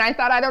keto. And I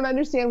thought, I don't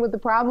understand what the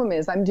problem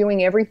is. I'm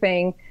doing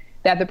everything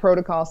that the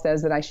protocol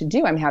says that I should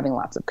do. I'm having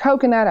lots of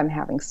coconut. I'm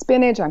having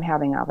spinach. I'm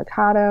having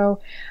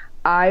avocado.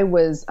 I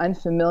was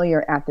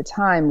unfamiliar at the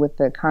time with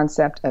the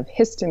concept of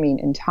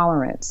histamine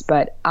intolerance,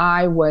 but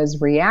I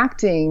was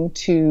reacting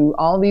to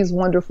all these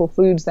wonderful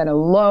foods that are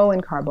low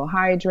in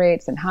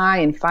carbohydrates and high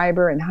in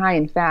fiber and high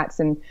in fats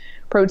and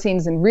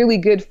proteins, and really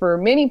good for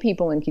many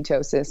people in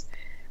ketosis,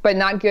 but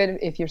not good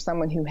if you're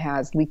someone who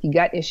has leaky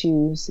gut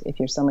issues, if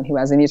you're someone who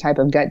has any type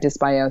of gut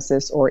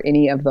dysbiosis or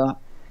any of the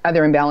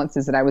other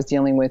imbalances that I was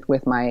dealing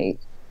with my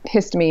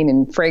histamine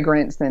and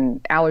fragrance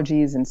and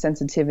allergies and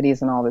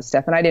sensitivities and all this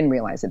stuff. And I didn't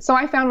realize it. So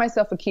I found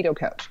myself a keto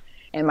coach.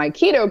 And my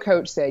keto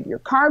coach said, your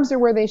carbs are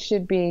where they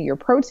should be. Your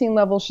protein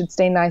levels should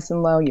stay nice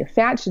and low. Your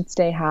fat should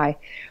stay high.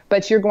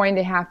 But you're going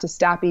to have to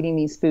stop eating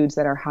these foods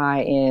that are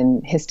high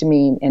in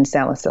histamine and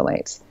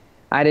salicylates.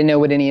 I didn't know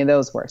what any of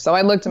those were. So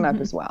I looked them up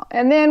as well.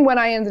 And then what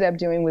I ended up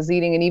doing was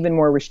eating an even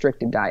more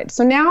restricted diet.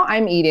 So now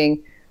I'm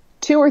eating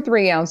 2 or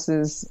 3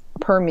 ounces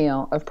per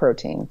meal of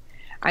protein.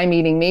 I'm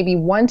eating maybe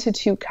 1 to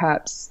 2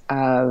 cups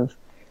of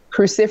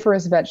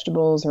cruciferous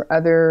vegetables or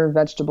other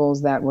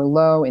vegetables that were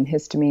low in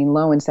histamine,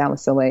 low in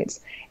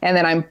salicylates. And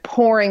then I'm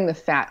pouring the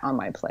fat on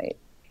my plate.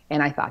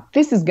 And I thought,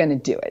 this is going to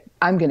do it.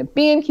 I'm going to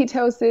be in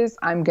ketosis.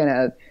 I'm going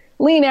to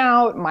lean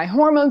out. My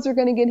hormones are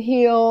going to get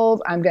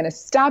healed. I'm going to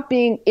stop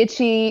being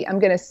itchy. I'm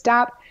going to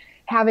stop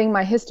having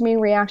my histamine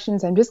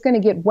reactions. I'm just going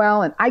to get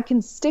well, and I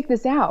can stick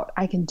this out.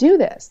 I can do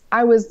this.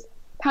 I was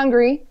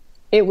hungry.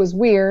 It was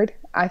weird.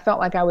 I felt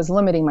like I was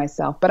limiting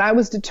myself, but I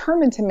was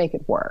determined to make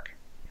it work.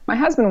 My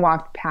husband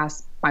walked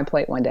past my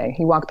plate one day.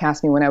 He walked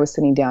past me when I was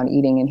sitting down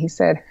eating, and he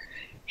said,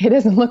 it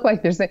doesn't look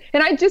like there's and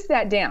I just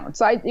sat down.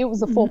 So it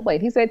was a full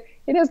plate. He said,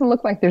 it doesn't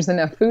look like there's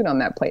enough food on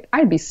that plate.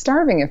 I'd be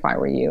starving if I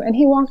were you. And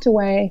he walked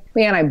away.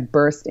 Man, I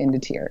burst into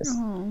tears.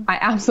 Aww. I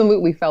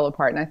absolutely fell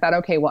apart. And I thought,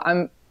 okay, well,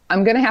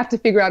 I'm going to have to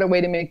figure out a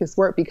way to make this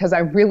work because I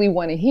really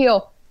want to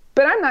heal.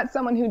 But I'm not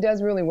someone who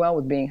does really well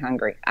with being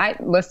hungry.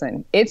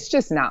 Listen, it's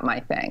just not my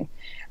thing.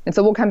 And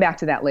so we'll come back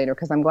to that later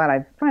because I'm glad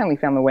I've finally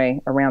found a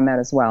way around that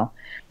as well.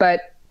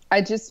 But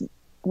I just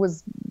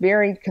was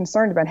very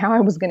concerned about how I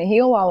was going to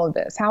heal all of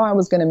this, how I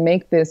was going to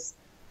make this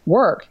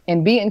work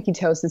and be in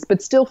ketosis,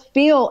 but still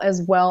feel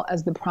as well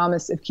as the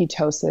promise of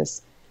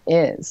ketosis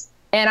is.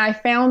 And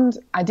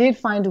I did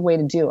find a way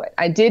to do it.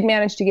 I did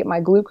manage to get my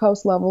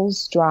glucose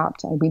levels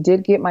dropped. We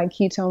did get my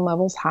ketone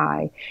levels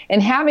high. And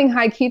having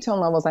high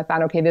ketone levels, I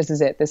thought, okay, this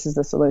is it. This is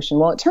the solution.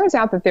 Well, it turns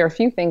out that there are a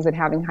few things that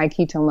having high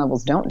ketone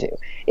levels don't do.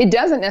 It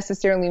doesn't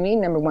necessarily mean,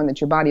 number one, that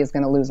your body is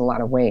going to lose a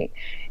lot of weight.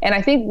 And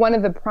I think one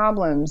of the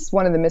problems,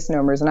 one of the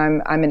misnomers, and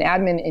I'm an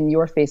admin in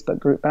your Facebook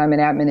group, but I'm an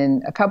admin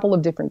in a couple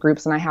of different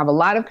groups, and I have a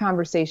lot of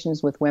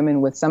conversations with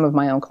women, with some of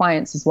my own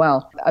clients as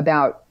well,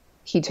 about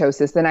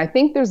ketosis. And I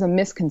think there's a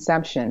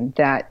misconception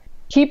that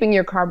keeping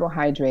your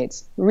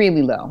carbohydrates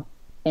really low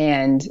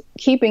and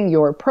keeping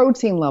your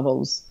protein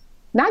levels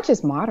not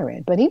just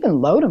moderate, but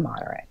even low to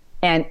moderate,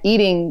 and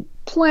eating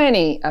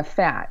plenty of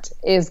fat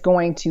is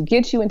going to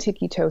get you into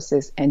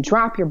ketosis and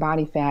drop your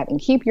body fat and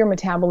keep your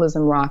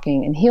metabolism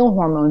rocking and heal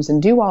hormones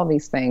and do all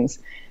these things.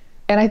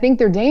 And I think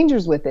there are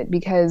dangers with it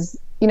because,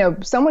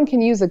 someone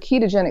can use a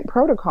ketogenic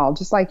protocol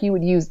just like you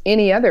would use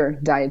any other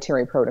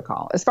dietary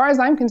protocol. As far as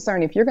I'm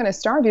concerned, if you're going to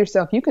starve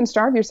yourself, you can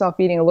starve yourself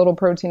eating a little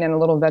protein and a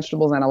little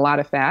vegetables and a lot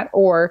of fat,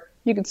 or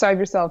you can starve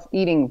yourself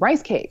eating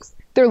rice cakes.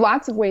 There are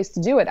lots of ways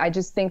to do it. I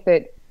just think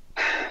that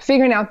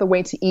figuring out the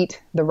way to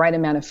eat the right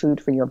amount of food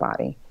for your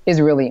body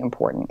is really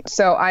important.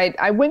 So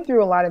I went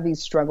through a lot of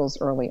these struggles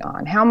early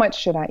on. How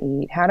much should I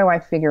eat? How do I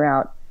figure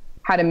out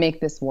how to make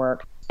this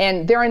work?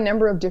 And there are a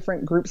number of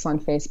different groups on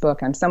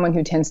Facebook. I'm someone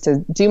who tends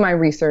to do my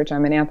research.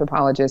 I'm an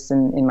anthropologist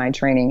in my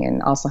training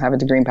and also have a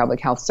degree in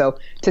public health. So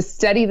to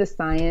study the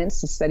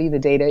science, to study the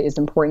data is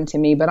important to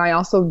me. But I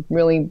also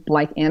really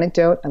like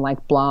anecdote. I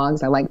like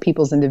blogs. I like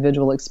people's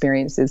individual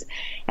experiences.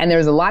 And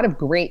there's a lot of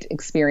great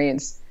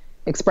experience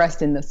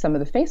expressed in some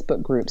of the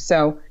Facebook groups.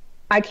 So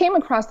I came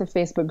across a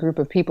Facebook group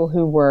of people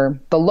who were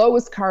the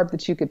lowest carb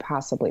that you could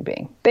possibly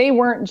be. They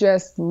weren't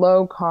just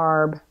low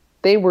carb,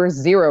 they were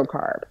zero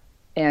carb.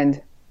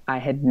 And I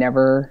had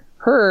never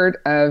heard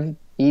of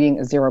eating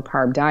a zero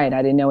carb diet.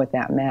 I didn't know what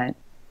that meant.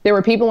 There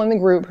were people in the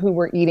group who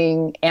were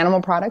eating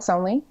animal products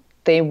only.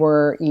 They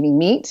were eating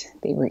meat,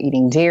 they were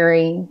eating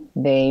dairy,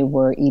 they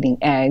were eating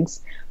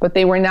eggs, but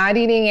they were not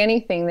eating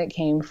anything that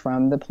came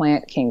from the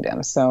plant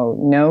kingdom. So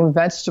no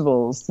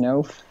vegetables,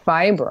 no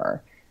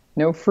fiber,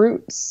 no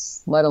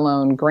fruits, let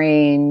alone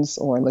grains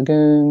or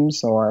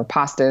legumes or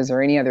pastas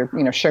or any other,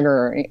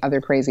 sugar or any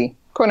other crazy,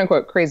 quote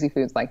unquote, crazy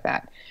foods like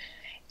that.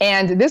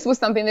 And this was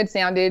something that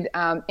sounded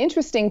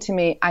interesting to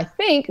me. I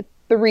think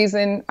the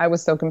reason I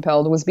was so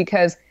compelled was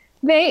because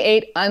they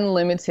ate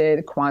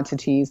unlimited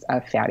quantities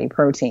of fatty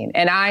protein.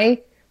 And I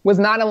was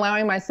not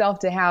allowing myself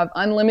to have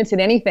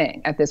unlimited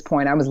anything at this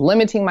point. I was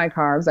limiting my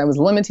carbs. I was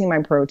limiting my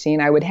protein.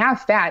 I would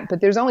have fat,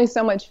 but there's only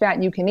so much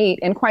fat you can eat.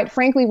 And quite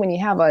frankly, when you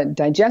have a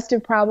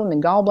digestive problem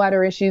and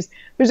gallbladder issues,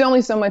 there's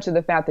only so much of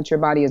the fat that your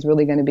body is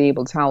really going to be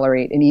able to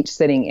tolerate in each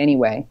sitting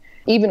anyway,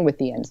 even with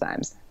the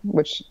enzymes,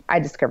 which I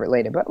discovered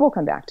later, but we'll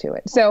come back to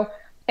it. So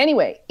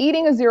anyway,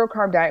 eating a zero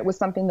carb diet was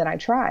something that I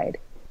tried.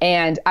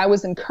 And I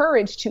was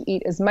encouraged to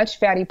eat as much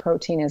fatty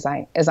protein as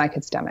I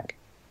could stomach.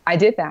 I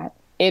did that.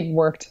 It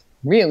worked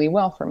really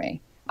well for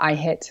me. I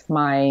hit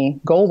my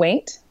goal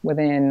weight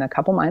within a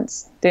couple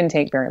months. Didn't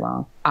take very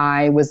long.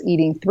 I was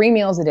eating 3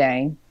 meals a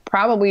day,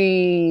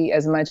 probably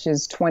as much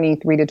as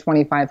 2,300 to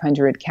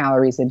 2,500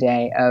 calories a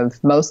day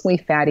of mostly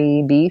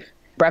fatty beef.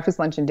 Breakfast,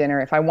 lunch, and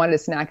dinner. If I wanted a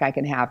snack, I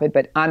could have it.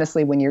 But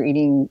honestly, when you're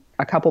eating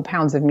a couple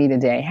pounds of meat a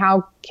day,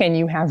 how can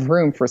you have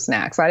room for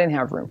snacks? I didn't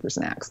have room for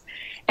snacks.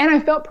 And I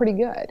felt pretty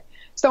good.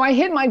 So I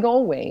hit my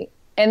goal weight,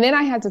 and then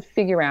I had to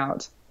figure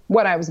out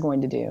what I was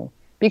going to do,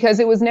 because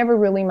it was never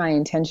really my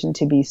intention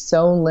to be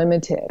so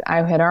limited.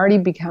 I had already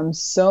become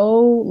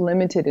so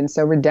limited and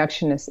so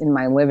reductionist in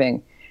my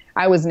living.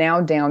 I was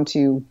now down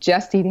to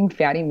just eating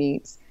fatty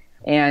meats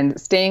and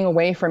staying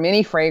away from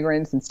any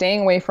fragrance and staying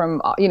away from,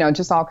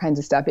 just all kinds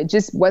of stuff. It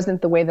just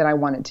wasn't the way that I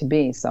wanted to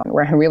be. So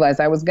where I realized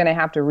I was going to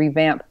have to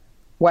revamp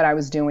what I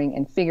was doing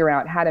and figure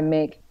out how to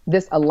make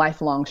this a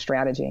lifelong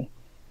strategy.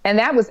 And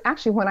that was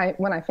actually when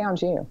I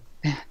found you.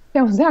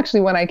 That was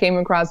actually when I came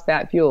across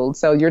Fat Fueled.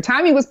 So your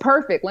timing was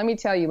perfect, let me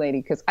tell you,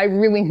 lady, because I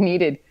really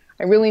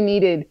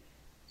needed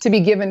to be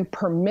given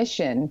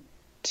permission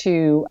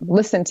to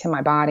listen to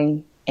my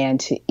body and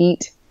to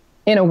eat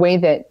in a way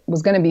that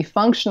was going to be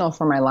functional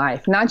for my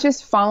life, not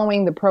just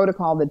following the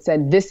protocol that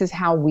said, this is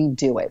how we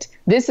do it.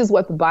 This is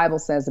what the Bible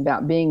says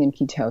about being in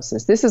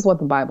ketosis. This is what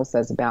the Bible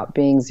says about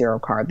being zero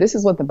carb. This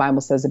is what the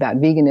Bible says about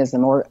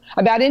veganism or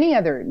about any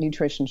other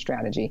nutrition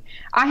strategy.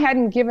 I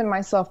hadn't given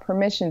myself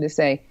permission to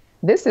say,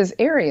 this is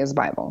Area's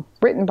Bible,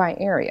 written by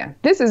Area.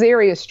 This is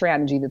Area's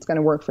strategy that's going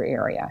to work for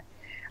Area.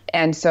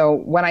 And so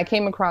when I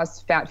came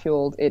across Fat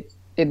Fueled, it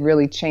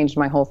really changed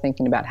my whole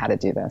thinking about how to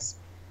do this.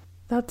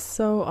 That's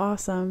so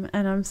awesome.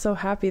 And I'm so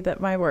happy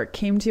that my work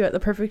came to you at the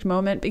perfect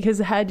moment, because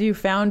had you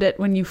found it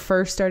when you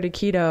first started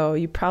keto,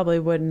 you probably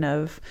wouldn't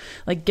have,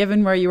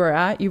 given where you were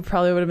at, you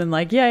probably would have been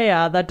like,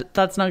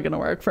 that's not going to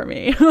work for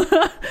me.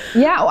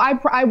 Yeah,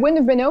 I wouldn't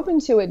have been open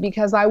to it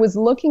because I was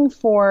looking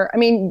for,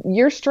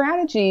 your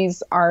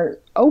strategies are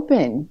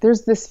open.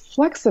 There's this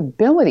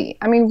flexibility.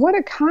 What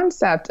a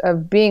concept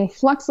of being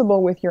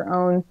flexible with your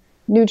own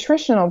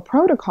nutritional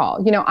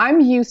protocol. I'm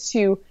used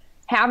to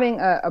having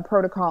a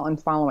protocol and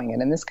following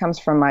it. And this comes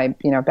from my,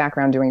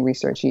 background doing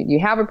research. You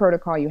have a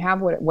protocol, you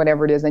have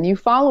whatever it is, and you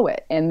follow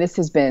it. And this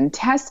has been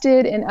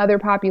tested in other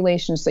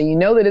populations, so you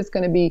know that it's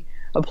going to be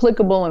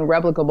applicable and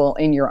replicable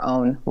in your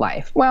own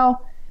life.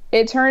 Well,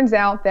 it turns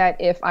out that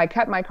if I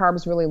cut my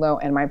carbs really low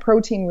and my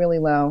protein really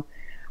low,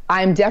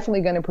 I'm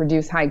definitely going to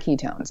produce high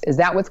ketones. Is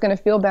that what's going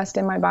to feel best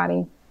in my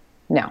body?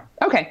 No.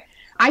 Okay.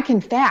 I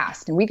can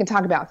fast, and we can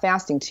talk about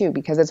fasting too,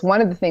 because it's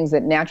one of the things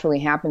that naturally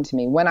happened to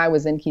me when I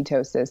was in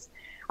ketosis.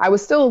 I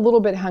was still a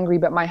little bit hungry,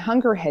 but my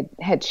hunger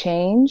had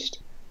changed.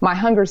 My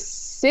hunger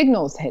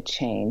signals had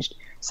changed.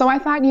 So I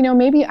thought,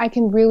 maybe I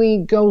can really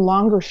go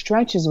longer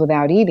stretches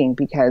without eating,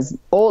 because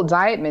old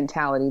diet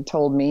mentality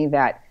told me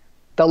that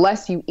the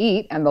less you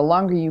eat and the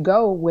longer you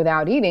go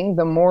without eating,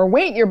 the more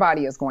weight your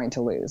body is going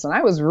to lose. And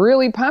I was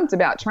really pumped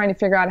about trying to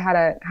figure out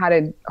how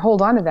to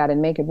hold on to that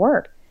and make it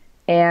work.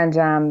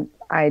 And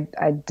I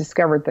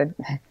discovered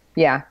that,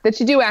 that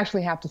you do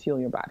actually have to fuel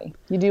your body.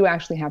 You do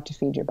actually have to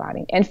feed your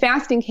body. And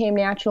fasting came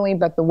naturally,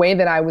 but the way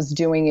that I was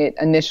doing it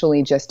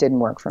initially just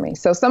didn't work for me.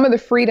 So some of the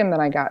freedom that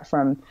I got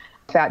from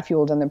Fat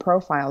Fueled and the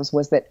profiles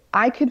was that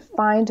I could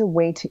find a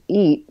way to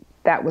eat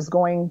that was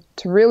going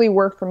to really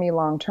work for me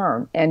long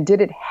term. And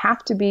did it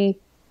have to be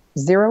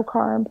zero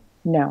carb?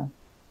 No.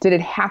 Did it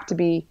have to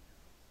be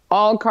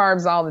all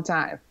carbs all the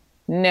time?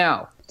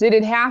 No. Did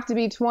it have to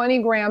be 20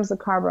 grams of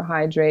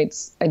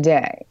carbohydrates a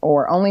day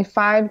or only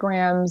 5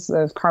 grams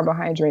of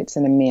carbohydrates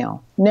in a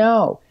meal?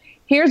 No.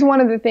 Here's one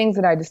of the things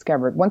that I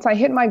discovered. Once I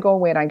hit my goal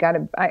weight, I got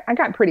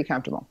pretty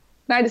comfortable.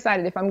 And I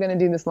decided if I'm going to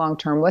do this long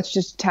term, let's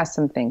just test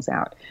some things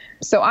out.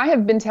 So I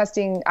had been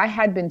testing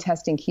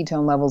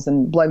ketone levels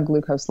and blood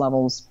glucose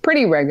levels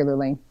pretty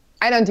regularly.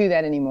 I don't do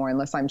that anymore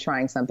unless I'm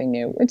trying something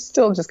new. It's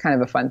still just kind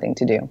of a fun thing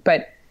to do.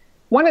 But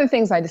one of the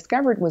things I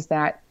discovered was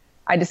that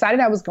I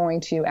decided I was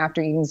going to,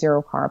 after eating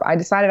zero carb, I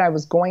decided I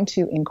was going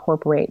to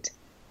incorporate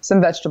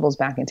some vegetables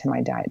back into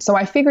my diet. So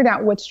I figured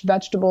out which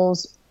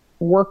vegetables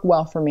work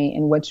well for me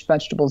and which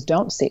vegetables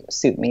don't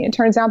suit me. It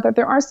turns out that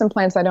there are some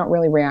plants I don't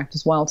really react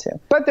as well to,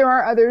 but there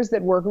are others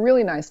that work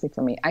really nicely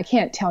for me. I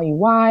can't tell you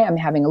why. I'm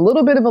having a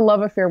little bit of a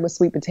love affair with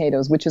sweet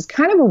potatoes, which is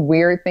kind of a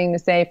weird thing to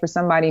say for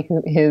somebody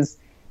who is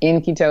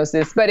in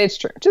ketosis, but it's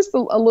true. Just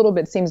a little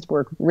bit seems to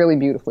work really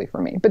beautifully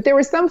for me. But there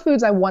were some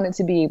foods I wanted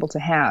to be able to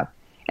have.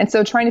 And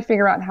so trying to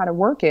figure out how to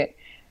work it,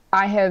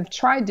 I have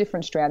tried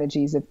different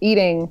strategies of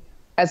eating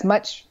as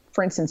much,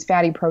 for instance,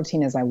 fatty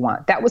protein as I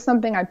want. That was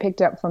something I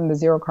picked up from the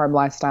zero carb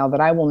lifestyle that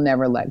I will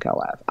never let go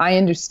of. I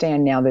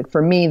understand now that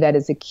for me, that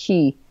is a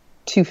key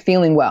to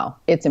feeling well.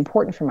 It's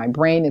important for my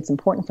brain. It's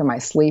important for my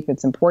sleep.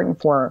 It's important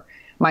for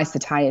my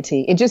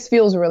satiety. It just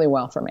feels really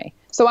well for me.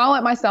 So I'll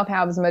let myself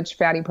have as much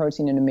fatty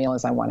protein in a meal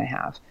as I want to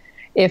have.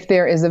 If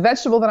there is a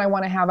vegetable that I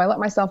want to have, I let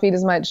myself eat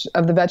as much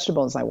of the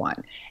vegetable as I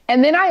want.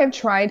 And then I have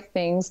tried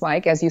things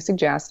like, as you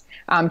suggest,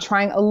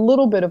 trying a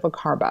little bit of a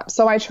carb up.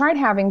 So I tried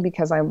having,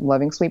 because I'm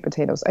loving sweet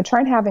potatoes, I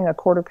tried having a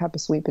quarter cup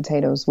of sweet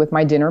potatoes with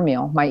my dinner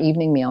meal, my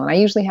evening meal. And I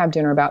usually have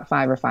dinner about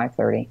 5 or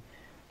 5:30.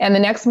 And the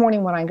next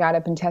morning when I got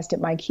up and tested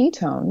my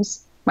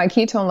ketones, my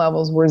ketone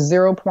levels were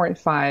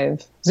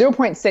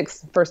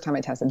 0.6 first time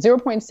I tested,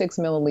 0.6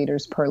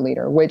 milliliters per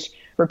liter, which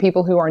for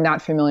people who are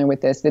not familiar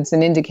with this, it's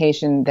an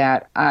indication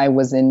that I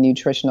was in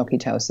nutritional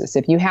ketosis.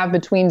 If you have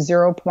between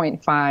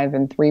 0.5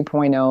 and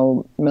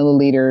 3.0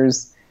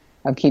 milliliters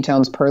of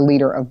ketones per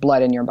liter of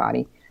blood in your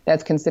body,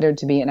 that's considered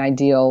to be an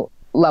ideal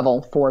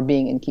level for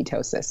being in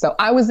ketosis. So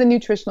I was in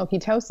nutritional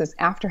ketosis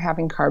after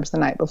having carbs the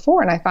night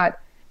before, and I thought,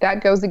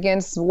 that goes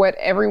against what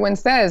everyone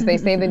says. They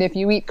say that if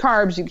you eat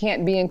carbs, you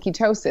can't be in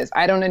ketosis.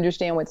 I don't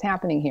understand what's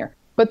happening here.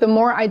 But the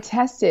more I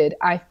tested,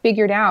 I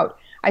figured out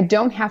I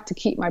don't have to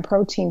keep my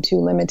protein too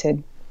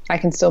limited. I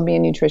can still be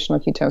in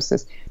nutritional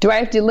ketosis. Do I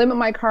have to limit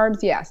my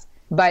carbs? Yes.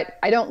 But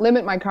I don't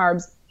limit my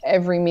carbs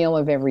every meal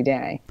of every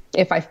day.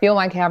 If I feel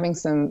like having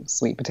some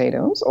sweet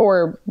potatoes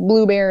or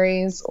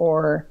blueberries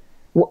or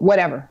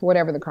whatever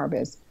the carb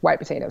is, white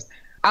potatoes,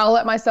 I'll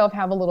let myself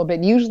have a little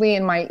bit, usually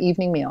in my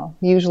evening meal.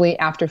 Usually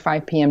after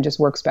 5 p.m.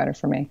 just works better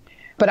for me.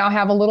 But I'll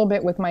have a little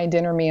bit with my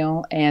dinner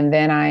meal, and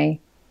then I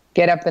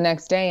get up the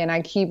next day and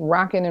I keep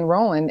rocking and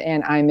rolling,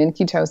 and I'm in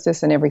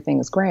ketosis and everything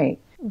is great.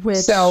 Which,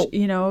 so,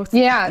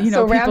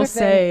 people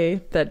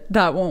say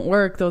that won't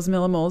work. Those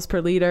millimoles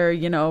per liter,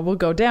 will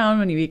go down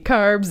when you eat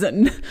carbs,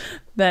 and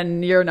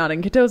then you're not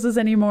in ketosis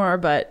anymore.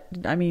 But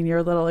I mean,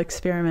 your little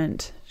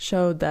experiment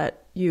showed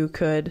that you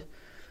could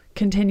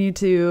continue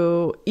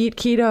to eat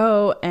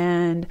keto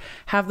and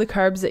have the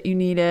carbs that you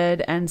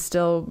needed and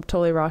still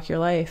totally rock your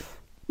life.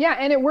 Yeah,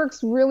 and it works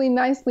really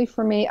nicely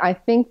for me, I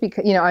think,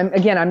 because,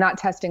 I'm not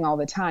testing all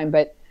the time,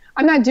 but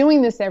I'm not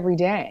doing this every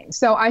day.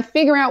 So I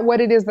figure out what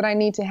it is that I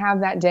need to have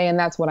that day, and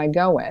that's what I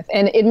go with.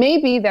 And it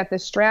may be that the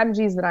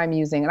strategies that I'm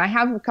using, and I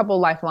have a couple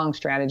of lifelong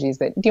strategies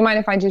do you mind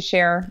if I just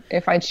share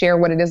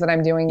what it is that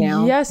I'm doing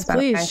now? Yes,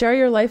 please. Okay? Share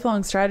your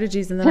lifelong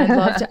strategies. And then I'd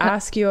love to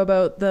ask you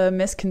about the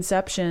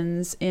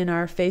misconceptions in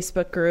our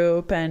Facebook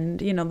group and,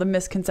 the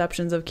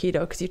misconceptions of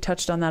keto, because you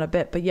touched on that a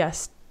bit. But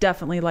yes,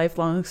 definitely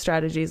lifelong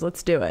strategies.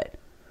 Let's do it.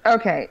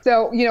 Okay.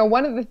 So,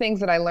 one of the things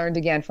that I learned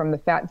again from the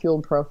Fat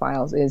Fueled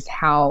profiles is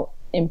how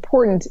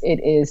important it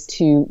is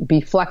to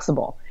be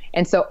flexible.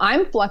 And so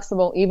I'm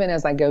flexible even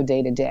as I go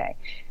day to day.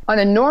 On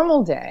a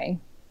normal day,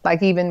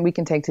 like even we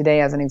can take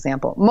today as an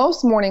example,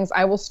 most mornings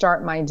I will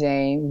start my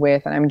day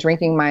with, and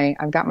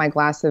I've got my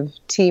glass of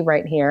tea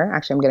right here.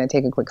 Actually, I'm going to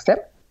take a quick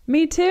sip.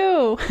 Me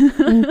too.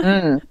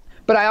 Mm-hmm.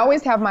 But I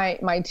always have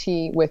my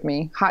tea with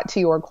me, hot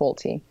tea or cold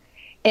tea.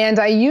 And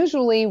I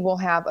usually will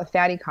have a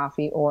fatty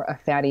coffee or a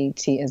fatty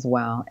tea as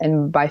well.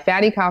 And by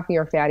fatty coffee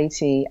or fatty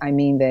tea, I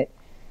mean that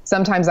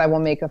Sometimes I will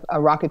make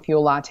a rocket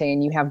fuel latte,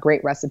 and you have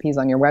great recipes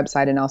on your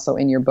website and also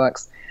in your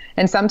books.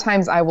 And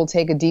sometimes I will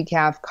take a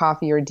decaf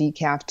coffee or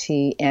decaf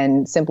tea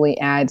and simply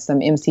add some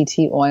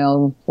MCT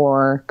oil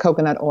or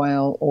coconut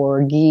oil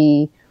or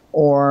ghee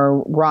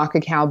or raw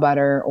cacao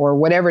butter or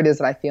whatever it is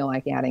that I feel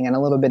like adding, and a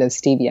little bit of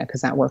stevia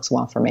because that works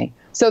well for me.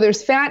 So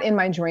there's fat in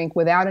my drink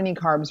without any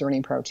carbs or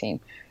any protein.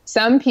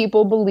 Some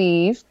people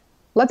believe,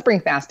 let's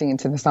bring fasting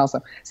into this also.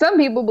 Some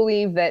people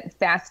believe that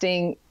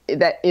fasting,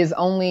 that is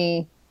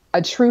only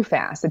a true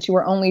fast, that you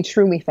are only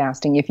truly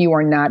fasting if you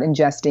are not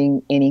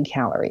ingesting any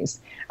calories.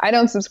 I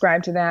don't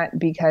subscribe to that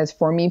because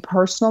for me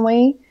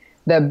personally,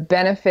 the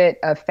benefit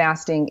of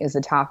fasting is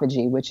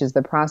autophagy, which is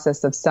the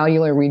process of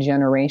cellular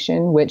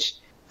regeneration, which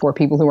for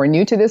people who are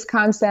new to this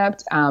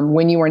concept,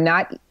 when you are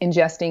not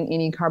ingesting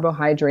any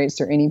carbohydrates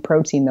or any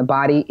protein, the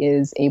body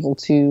is able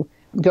to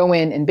go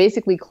in and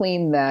basically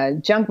clean the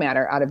junk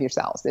matter out of your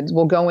cells. It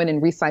will go in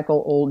and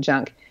recycle old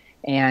junk.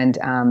 And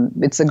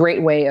it's a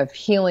great way of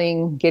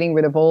healing, getting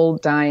rid of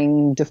old,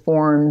 dying,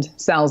 deformed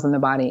cells in the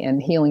body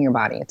and healing your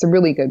body. It's a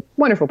really good,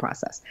 wonderful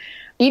process.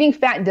 Eating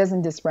fat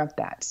doesn't disrupt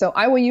that. So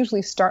I will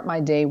usually start my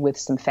day with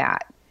some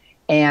fat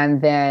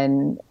and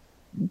then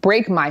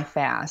break my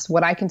fast,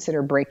 what I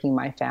consider breaking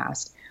my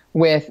fast,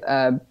 with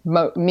a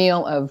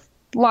meal of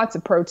lots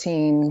of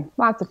protein,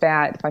 lots of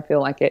fat if I feel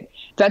like it,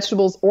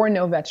 vegetables or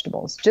no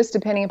vegetables, just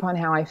depending upon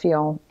how I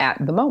feel at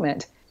the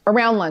moment.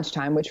 Around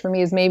lunchtime, which for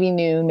me is maybe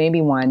noon,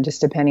 maybe 1,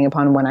 just depending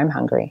upon when I'm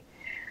hungry.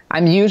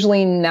 I'm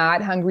usually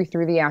not hungry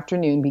through the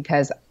afternoon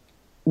because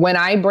when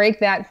I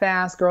break that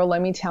fast, girl,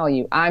 let me tell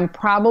you, I'm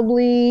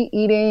probably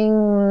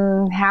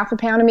eating half a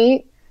pound of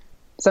meat,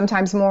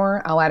 sometimes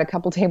more. I'll add a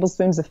couple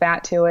tablespoons of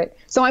fat to it.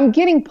 So I'm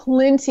getting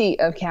plenty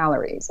of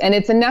calories. And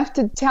it's enough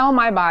to tell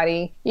my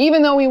body,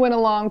 even though we went a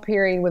long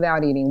period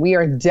without eating, we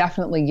are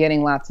definitely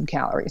getting lots of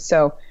calories.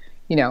 So,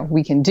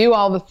 we can do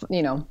all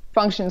the,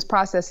 functions,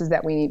 processes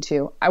that we need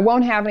to. I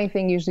won't have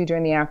anything usually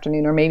during the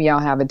afternoon, or maybe I'll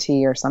have a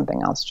tea or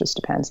something else, just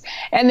depends.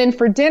 And then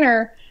for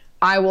dinner,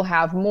 I will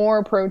have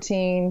more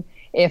protein.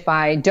 If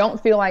I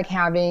don't feel like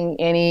having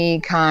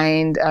any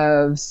kind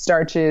of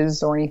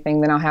starches or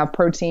anything, then I'll have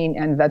protein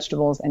and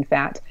vegetables and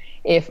fat.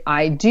 If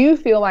I do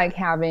feel like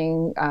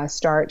having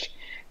starch,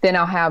 then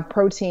I'll have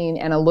protein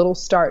and a little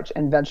starch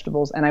and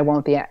vegetables, and I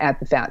won't add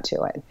the fat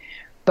to it.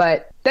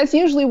 But that's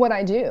usually what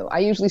I do. I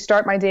usually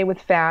start my day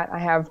with fat. I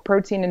have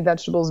protein and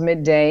vegetables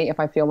midday if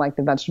I feel like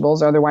the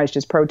vegetables, otherwise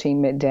just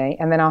protein midday.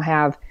 And then I'll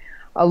have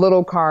a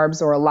little carbs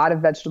or a lot of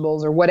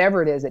vegetables or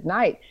whatever it is at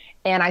night.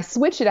 And I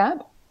switch it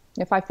up.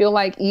 If I feel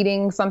like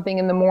eating something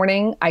in the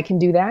morning, I can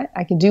do that.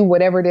 I can do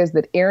whatever it is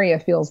that area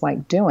feels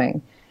like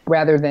doing,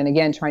 rather than,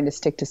 again, trying to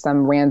stick to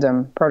some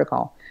random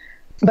protocol.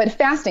 But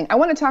fasting, I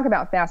want to talk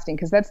about fasting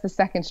because that's the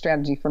second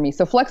strategy for me.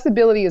 So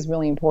flexibility is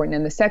really important,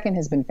 and the second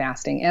has been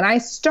fasting. And I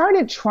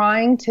started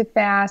trying to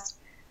fast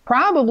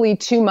probably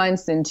 2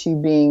 months into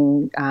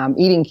being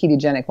eating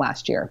ketogenic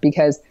last year,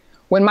 because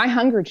when my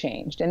hunger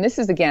changed, and this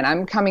is, again,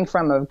 I'm coming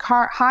from a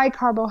high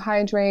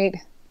carbohydrate,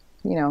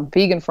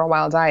 vegan for a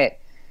while diet.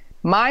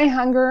 My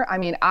hunger,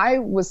 I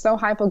was so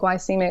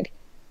hypoglycemic.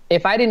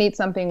 If I didn't eat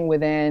something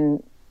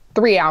within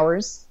 3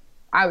 hours,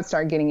 I would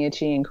start getting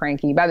itchy and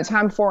cranky. By the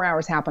time 4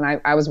 hours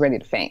happened, I was ready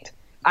to faint.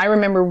 I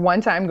remember one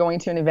time going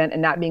to an event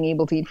and not being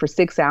able to eat for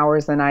 6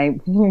 hours, and I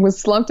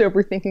was slumped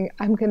over thinking,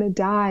 I'm going to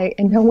die,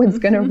 and no one's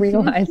going to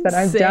realize that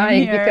I'm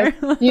dying here.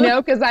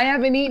 because I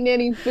haven't eaten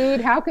any food.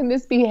 How can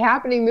this be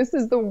happening? This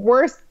is the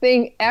worst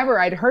thing ever.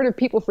 I'd heard of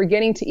people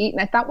forgetting to eat,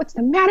 and I thought, what's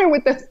the matter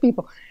with those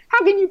people?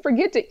 How can you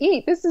forget to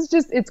eat? This is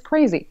just, it's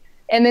crazy.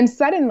 And then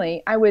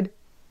suddenly I would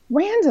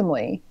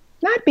randomly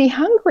not be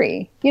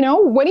hungry.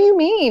 What do you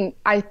mean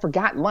I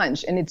forgot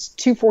lunch and it's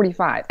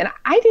 2:45 and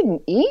I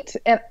didn't eat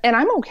and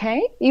I'm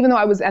okay, even though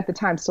I was at the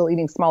time still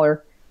eating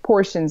smaller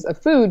portions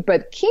of food.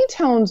 But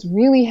ketones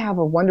really have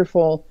a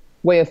wonderful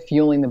way of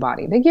fueling the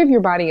body. They give your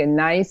body a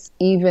nice,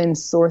 even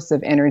source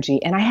of energy.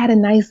 And I had a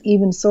nice,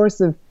 even source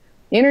of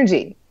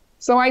energy.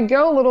 So I'd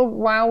go a little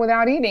while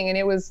without eating, and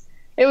it was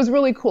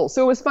really cool.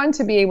 So it was fun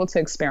to be able to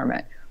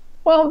experiment.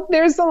 Well,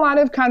 there's a lot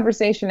of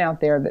conversation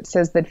out there that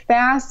says that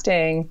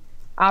fasting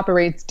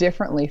operates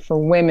differently for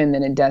women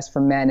than it does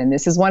for men. And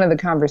this is one of the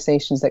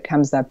conversations that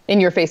comes up in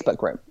your Facebook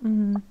group.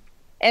 Mm-hmm.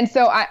 And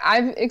so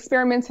I've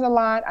experimented a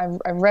lot. I've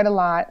read a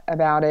lot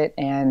about it,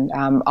 and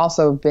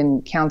also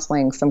been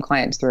counseling some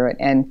clients through it.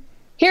 And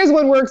here's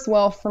what works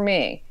well for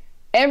me.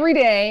 Every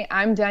day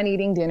I'm done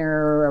eating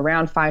dinner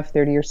around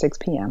 5:30 or 6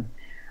 p.m.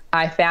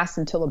 I fast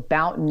until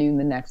about noon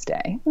the next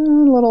day, a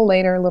little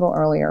later, a little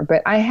earlier,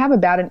 but I have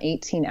about an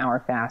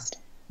 18-hour fast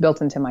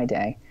built into my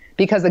day.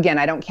 Because again,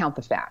 I don't count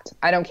the fat.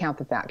 I don't count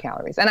the fat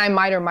calories. And I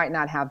might or might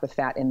not have the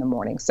fat in the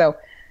morning. So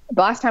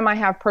the last time I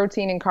have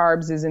protein and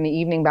carbs is in the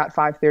evening about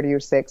 5:30 or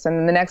 6. And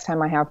then the next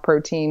time I have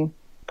protein,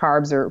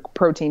 carbs, or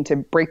protein to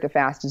break the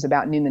fast is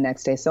about noon the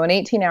next day. So an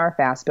 18-hour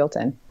fast built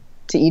in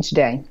to each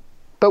day.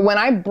 But when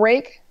I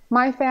break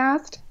my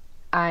fast,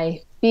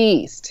 I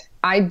feast.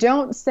 I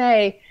don't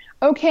say,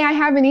 okay, I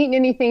haven't eaten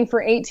anything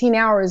for 18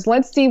 hours.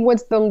 Let's see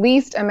what's the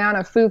least amount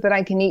of food that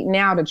I can eat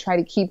now to try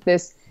to keep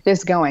this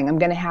this going. I'm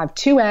going to have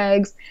 2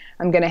 eggs.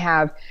 I'm going to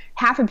have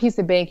half a piece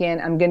of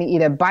bacon. I'm going to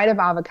eat a bite of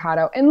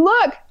avocado. And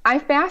look, I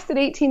fasted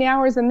 18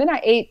 hours and then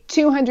I ate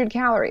 200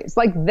 calories.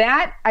 Like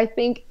that, I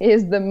think,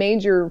 is the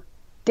major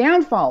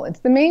downfall. It's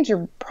the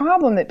major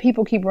problem that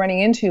people keep running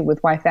into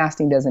with why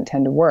fasting doesn't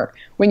tend to work.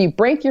 When you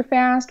break your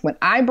fast, when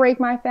I break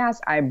my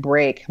fast, I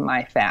break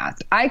my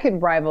fast. I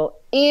could rival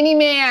any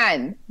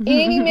man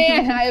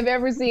I have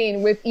ever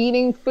seen with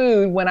eating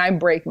food when I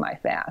break my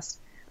fast.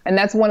 And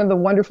that's one of the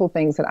wonderful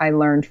things that I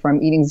learned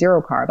from eating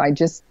zero carb. I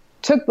just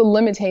took the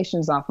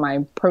limitations off my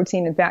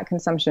protein and fat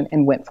consumption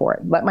and went for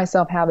it. Let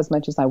myself have as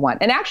much as I want.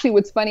 And actually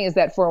what's funny is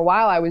that for a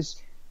while I was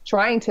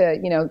trying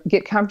to,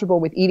 get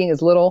comfortable with eating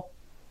as little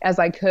as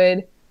I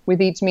could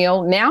with each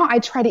meal. Now I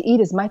try to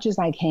eat as much as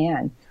I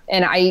can.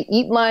 And I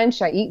eat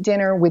lunch, I eat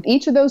dinner. With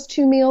each of those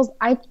 2 meals,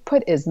 I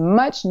put as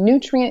much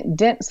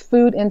nutrient-dense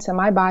food into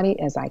my body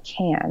as I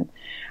can.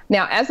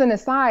 Now, as an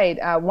aside,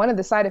 one of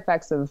the side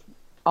effects of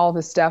all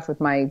this stuff with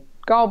my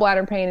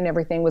gallbladder pain and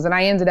everything was that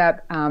I ended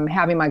up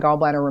having my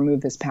gallbladder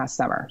removed this past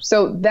summer.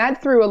 So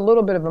that threw a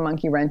little bit of a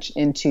monkey wrench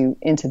into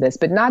this,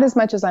 but not as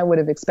much as I would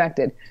have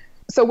expected.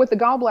 So what the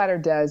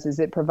gallbladder does is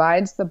it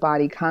provides the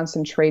body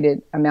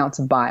concentrated amounts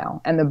of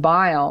bile, and the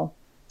bile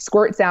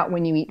squirts out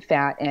when you eat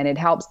fat, and it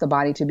helps the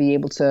body to be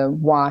able to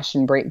wash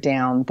and break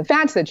down the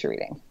fats that you're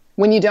eating.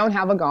 When you don't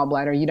have a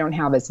gallbladder, you don't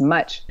have as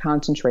much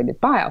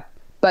concentrated bile.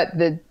 But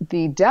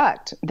the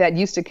duct that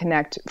used to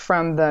connect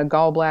from the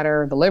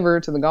gallbladder, the liver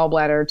to the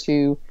gallbladder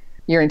to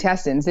your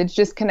intestines, it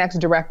just connects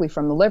directly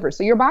from the liver.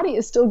 So your body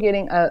is still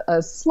getting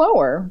a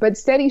slower but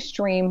steady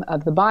stream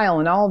of the bile.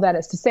 And all of that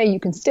is to say you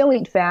can still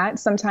eat fat.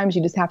 Sometimes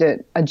you just have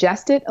to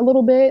adjust it a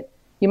little bit.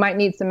 You might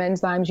need some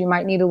enzymes. You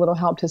might need a little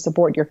help to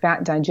support your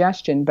fat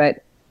digestion.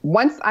 But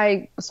once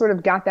I sort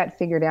of got that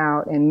figured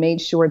out and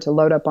made sure to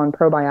load up on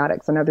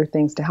probiotics and other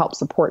things to help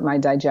support my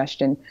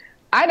digestion,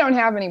 I don't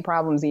have any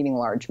problems eating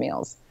large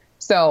meals.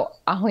 So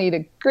I'll eat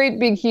a great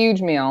big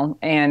huge meal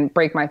and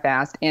break my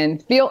fast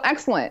and feel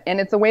excellent. And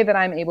it's a way that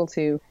I'm able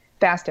to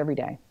fast every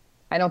day.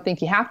 I don't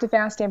think you have to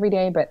fast every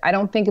day, but I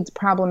don't think it's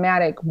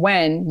problematic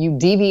when you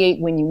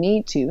deviate when you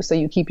need to, so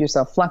you keep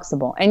yourself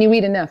flexible and you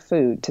eat enough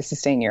food to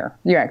sustain your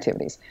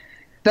activities.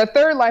 The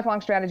third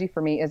lifelong strategy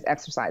for me is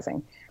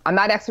exercising. I'm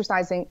not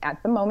exercising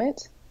at the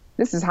moment.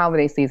 This is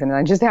holiday season and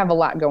I just have a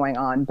lot going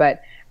on,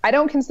 but I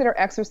don't consider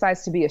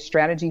exercise to be a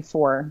strategy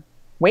for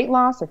weight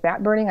loss or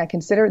fat burning. I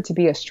consider it to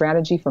be a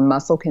strategy for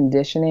muscle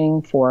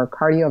conditioning, for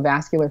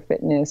cardiovascular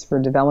fitness, for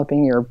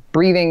developing your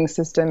breathing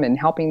system and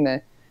helping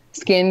the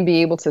skin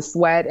be able to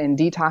sweat and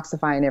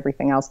detoxify and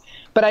everything else.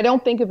 But I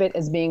don't think of it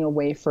as being a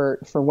way for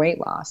weight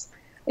loss.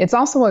 It's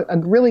also a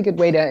really good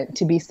way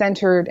to be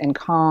centered and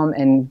calm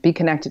and be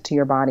connected to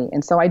your body.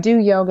 And so I do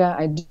yoga,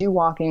 I do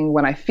walking.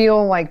 When I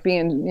feel like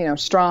being,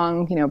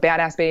 strong,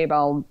 badass babe,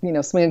 I'll,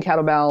 swing a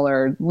kettlebell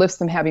or lift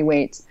some heavy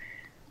weights.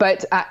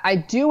 But I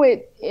do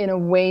it in a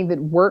way that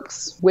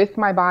works with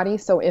my body.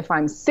 So if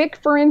I'm sick,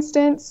 for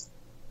instance,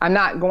 I'm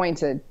not going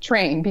to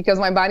train because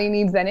my body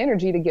needs that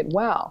energy to get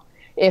well.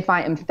 If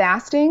I am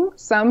fasting,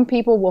 some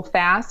people will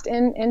fast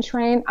and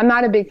train. I'm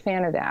not a big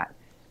fan of that.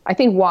 I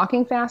think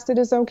walking fasted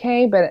is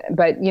okay, but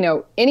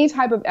any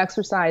type of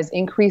exercise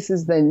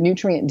increases the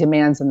nutrient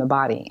demands in the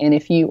body. And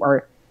if you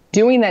are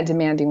doing that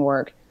demanding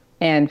work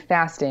and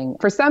fasting,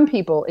 for some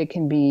people it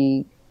can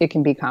be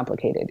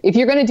complicated. If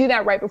you're going to do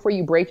that right before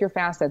you break your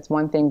fast, that's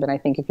one thing. But I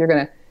think if you're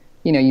going to,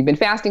 you've been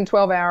fasting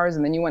 12 hours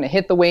and then you want to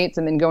hit the weights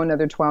and then go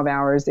another 12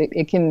 hours,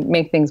 it can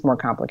make things more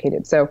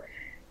complicated. So,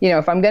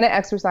 if I'm going to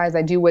exercise,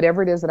 I do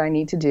whatever it is that I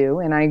need to do.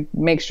 And I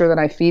make sure that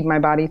I feed my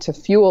body to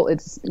fuel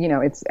its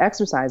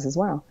exercise as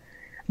well.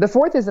 The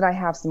fourth is that I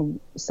have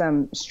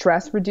some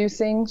stress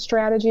reducing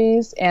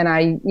strategies. And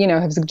I,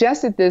 have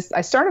suggested this.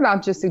 I started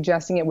off just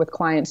suggesting it with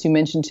clients who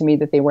mentioned to me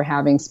that they were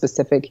having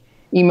specific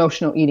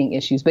emotional eating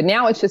issues. But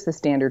now it's just the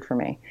standard for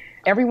me.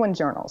 Everyone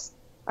journals.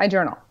 I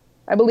journal.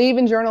 I believe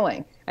in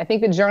journaling. I think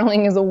that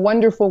journaling is a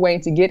wonderful way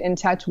to get in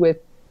touch with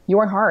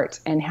your heart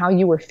and how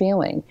you are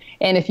feeling.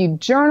 And if you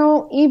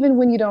journal, even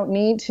when you don't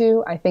need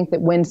to, I think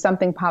that when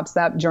something pops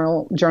up,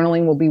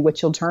 journaling will be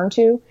what you'll turn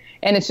to.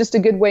 And it's just a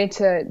good way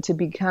to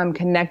become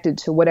connected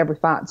to whatever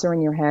thoughts are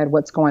in your head,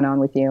 what's going on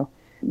with you.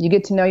 You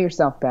get to know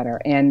yourself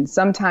better. And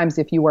sometimes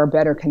if you are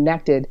better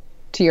connected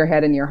to your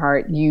head and your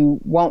heart, you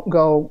won't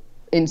go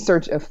in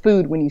search of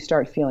food when you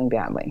start feeling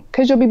badly,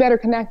 because you'll be better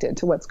connected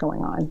to what's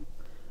going on.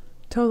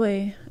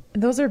 Totally.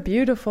 Those are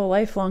beautiful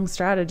lifelong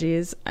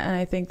strategies, and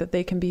I think that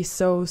they can be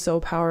so, so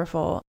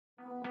powerful.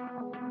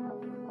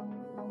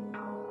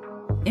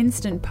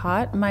 Instant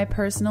Pot, my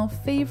personal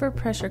favorite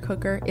pressure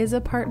cooker, is a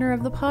partner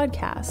of the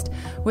podcast.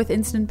 With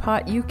Instant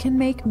Pot, you can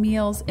make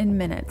meals in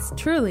minutes.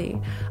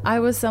 Truly, I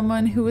was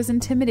someone who was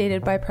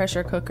intimidated by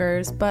pressure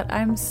cookers, but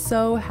I'm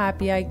so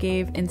happy I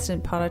gave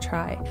Instant Pot a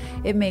try.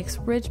 It makes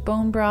rich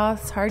bone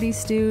broths, hearty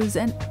stews,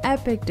 and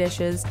epic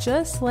dishes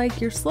just like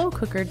your slow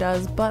cooker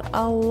does, but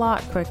a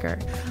lot quicker.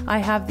 I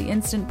have the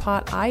Instant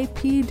Pot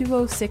IP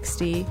Duo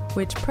 60,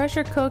 which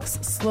pressure cooks,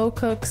 slow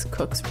cooks,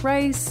 cooks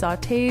rice,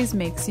 sautés,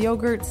 makes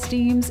yogurt,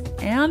 steams, creams,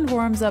 and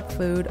warms up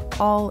food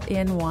all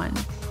in one.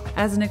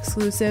 As an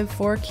exclusive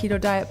for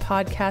Keto Diet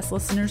podcast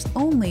listeners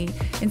only,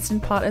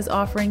 Instant Pot is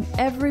offering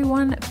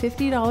everyone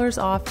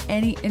 $50 off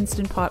any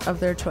Instant Pot of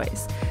their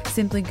choice.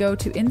 Simply go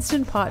to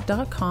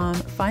instantpot.com,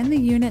 find the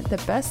unit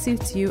that best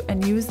suits you,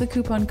 and use the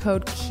coupon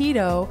code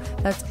KETO,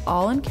 that's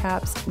all in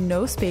caps,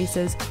 no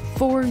spaces,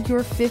 for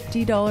your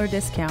 $50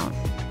 discount.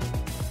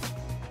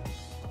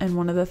 And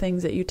one of the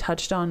things that you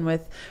touched on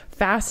with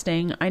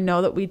fasting, I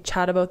know that we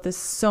chat about this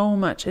so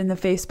much in the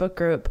Facebook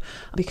group.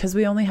 Because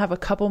we only have a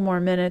couple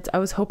more minutes, I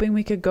was hoping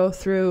we could go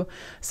through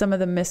some of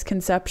the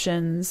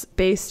misconceptions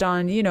based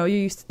on,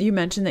 you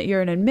mentioned that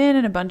you're an admin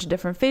in a bunch of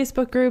different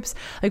Facebook groups.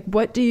 Like,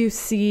 what do you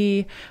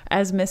see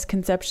as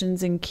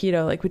misconceptions in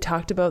keto? Like, we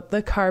talked about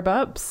the carb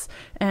ups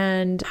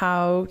and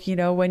how,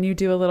 when you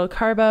do a little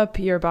carb up,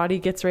 your body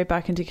gets right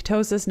back into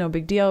ketosis, no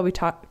big deal. We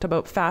talked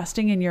about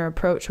fasting and your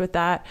approach with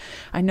that.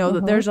 I know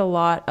that there's a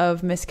lot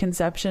of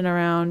misconception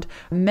around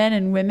men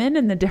and women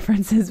and the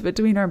differences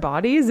between our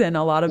bodies. And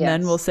a lot of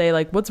men will say,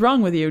 like, what's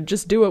wrong with you?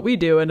 Just do what we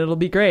do and it'll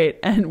be great.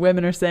 And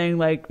women are saying,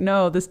 like,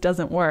 no, this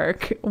doesn't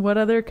work. What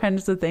other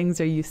kinds of things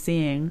are you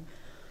seeing?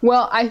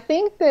 Well, I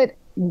think that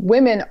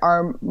women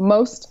are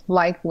most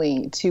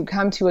likely to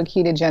come to a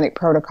ketogenic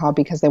protocol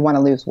because they want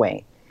to lose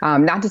weight.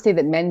 Not to say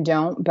that men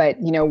don't, but,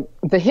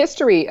 the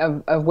history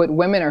of what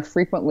women are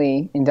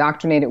frequently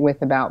indoctrinated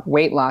with about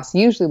weight loss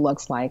usually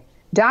looks like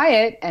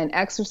diet and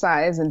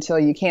exercise until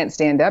you can't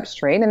stand up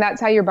straight. And that's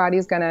how your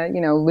body's going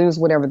to, lose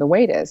whatever the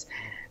weight is.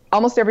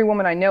 Almost every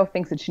woman I know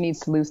thinks that she needs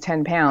to lose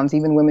 10 pounds,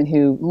 even women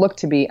who look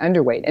to be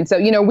underweight. And so,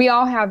 we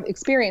all have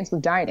experience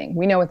with dieting.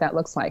 We know what that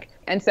looks like.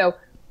 And so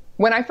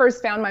when I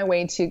first found my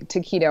way to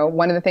keto,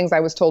 one of the things I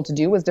was told to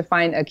do was to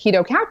find a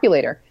keto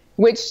calculator,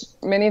 which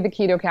many of the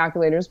keto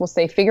calculators will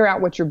say, figure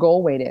out what your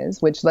goal weight is,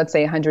 which let's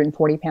say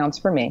 140 pounds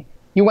for me.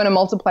 You want to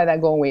multiply that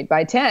goal weight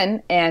by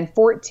 10, and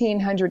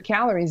 1,400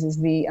 calories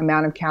is the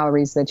amount of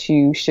calories that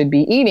you should be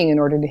eating in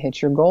order to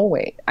hit your goal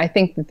weight. I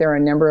think that there are a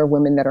number of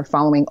women that are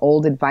following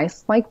old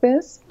advice like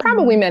this,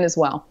 probably men as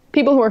well.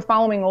 People who are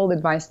following old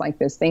advice like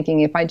this, thinking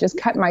if I just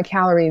cut my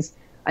calories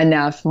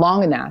enough,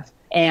 long enough,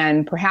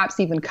 and perhaps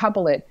even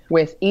couple it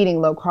with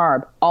eating low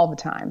carb all the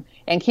time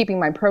and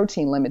keeping my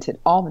protein limited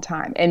all the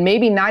time, and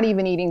maybe not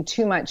even eating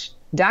too much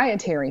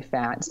dietary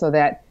fat so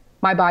that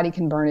my body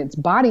can burn its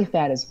body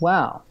fat as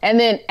well. And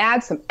then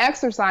add some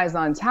exercise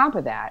on top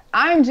of that.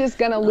 I'm just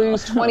going to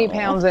lose 20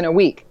 pounds in a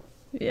week.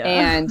 Yeah.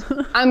 And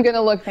I'm going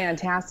to look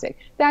fantastic.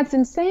 That's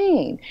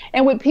insane.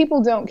 And what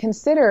people don't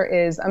consider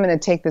is, I'm going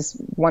to take this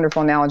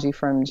wonderful analogy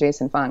from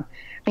Jason Fung.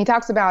 He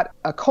talks about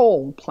a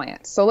coal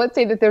plant. So let's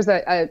say that there's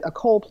a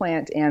coal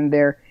plant and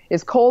there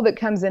is coal that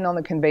comes in on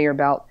the conveyor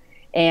belt.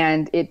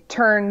 And it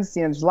turns,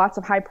 there's lots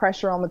of high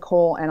pressure on the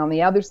coal, and on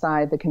the other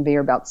side, the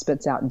conveyor belt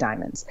spits out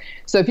diamonds.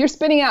 So if you're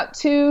spitting out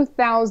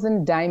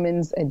 2,000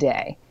 diamonds a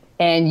day,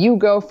 and you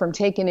go from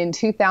taking in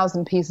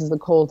 2,000 pieces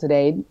of coal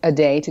a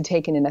day to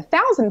taking in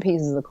 1,000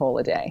 pieces of coal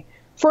a day,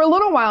 for a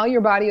little while,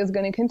 your body is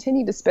going to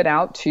continue to spit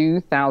out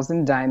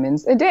 2,000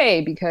 diamonds a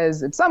day,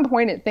 because at some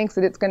point it thinks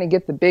that it's going to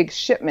get the big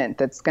shipment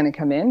that's going to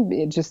come in.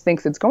 It just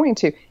thinks it's going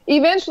to.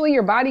 Eventually,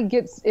 your body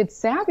it's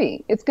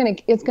savvy. It's going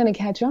to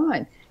catch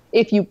on.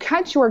 If you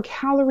cut your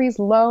calories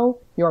low,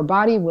 your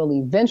body will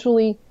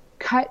eventually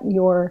cut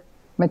your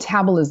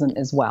metabolism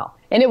as well.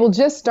 And it will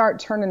just start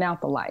turning out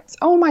the lights.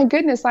 Oh my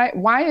goodness,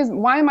 why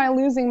am I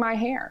losing my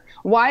hair?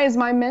 Why is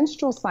my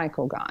menstrual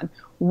cycle gone?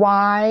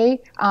 Why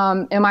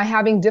am I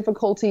having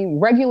difficulty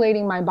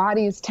regulating my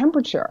body's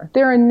temperature?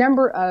 There are a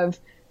number of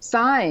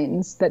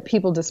signs that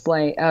people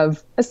display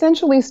of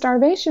essentially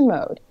starvation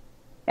mode.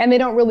 And they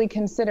don't really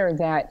consider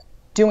that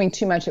doing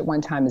too much at one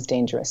time is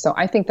dangerous. So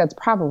I think that's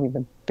probably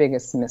the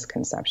biggest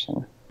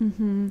misconception.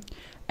 Mm-hmm.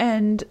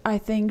 And I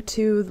think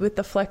too, with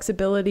the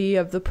flexibility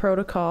of the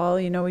protocol,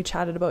 we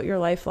chatted about your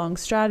lifelong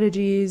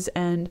strategies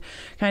and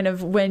kind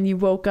of when you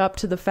woke up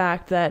to the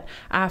fact that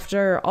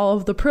after all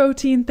of the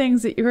protein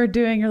things that you were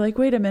doing, you're like,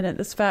 wait a minute,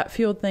 this fat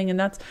fueled thing. And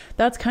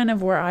that's kind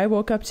of where I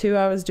woke up to.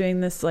 I was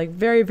doing this like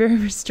very, very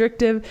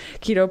restrictive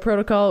keto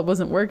protocol. It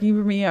wasn't working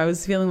for me. I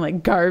was feeling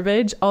like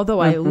garbage, although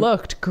I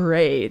looked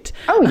great.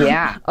 Oh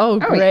yeah.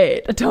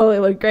 Great. I totally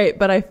looked great,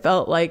 but I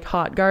felt like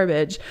hot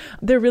garbage.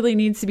 There really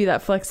needs to be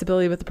that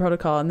flexibility with the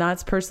protocol. And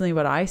that's personally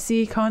what I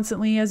see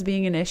constantly as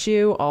being an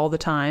issue all the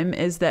time,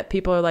 is that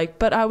people are like,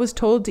 but I was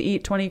told to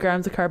eat 20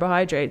 grams of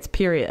carbohydrates,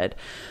 period.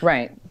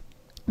 Right.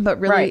 But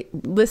really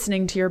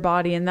listening to your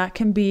body, and that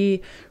can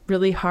be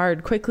really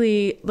hard.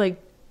 Quickly, like,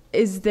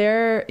 is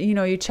there,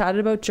 you chatted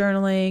about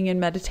journaling and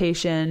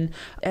meditation.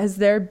 Has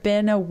there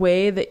been a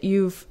way that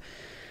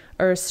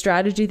or a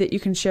strategy that you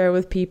can share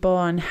with people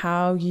on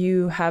how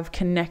you have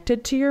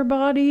connected to your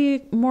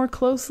body more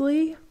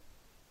closely?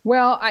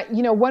 Well,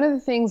 one of the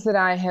things that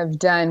I have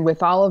done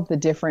with all of the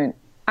different,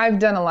 I've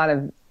done a lot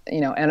of,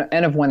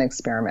 N of 1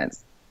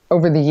 experiments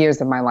over the years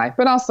of my life,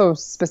 but also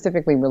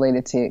specifically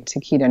related to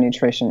keto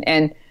nutrition.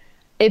 And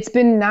it's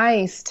been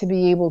nice to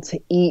be able to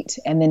eat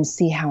and then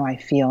see how I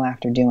feel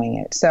after doing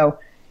it. So,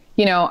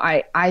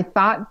 I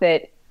thought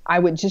that I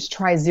would just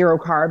try 0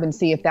 carb and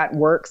see if that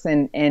works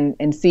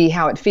and see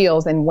how it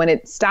feels. And when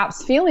it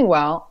stops feeling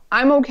well,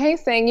 I'm okay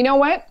saying, you know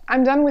what?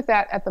 I'm done with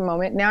that at the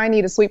moment. Now I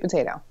need a sweet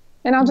potato.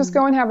 And I'll just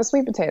go and have a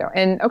sweet potato.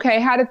 And okay,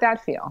 how did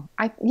that feel?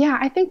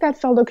 I think that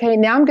felt okay.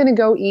 Now I'm going to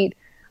go eat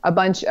a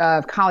bunch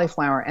of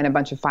cauliflower and a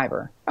bunch of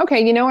fiber.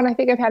 Okay, you know what? I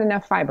think I've had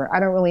enough fiber. I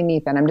don't really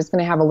need that. I'm just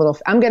going to have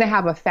I'm going to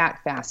have a fat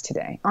fast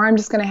today, or I'm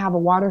just going to have a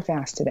water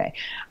fast today.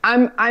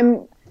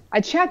 I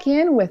check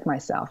in with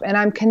myself, and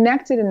I'm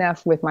connected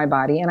enough with my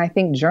body. And I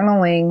think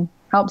journaling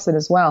helps it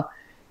as well,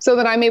 so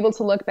that I'm able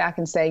to look back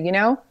and say, you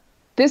know,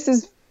 this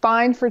is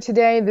fine for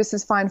today. This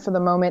is fine for the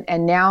moment.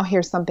 And now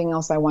here's something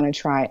else I want to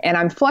try. And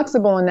I'm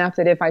flexible enough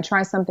that if I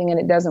try something and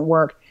it doesn't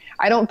work,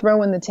 I don't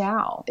throw in the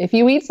towel. If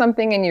you eat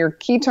something and your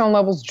ketone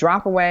levels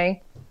drop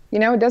away, you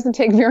know, it doesn't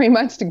take very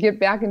much to get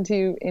back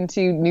into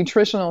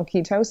nutritional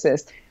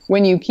ketosis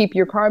when you keep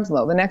your carbs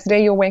low. The next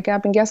day you'll wake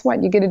up and guess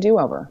what? You get a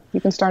do-over. You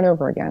can start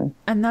over again.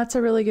 And that's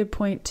a really good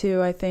point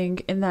too. I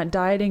think in that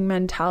dieting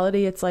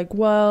mentality, it's like,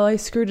 well, I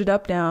screwed it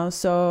up now,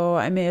 so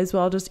I may as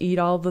well just eat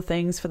all the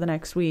things for the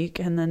next week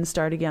and then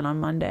start again on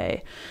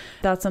Monday.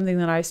 That's something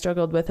that I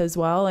struggled with as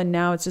well. And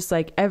now it's just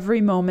like every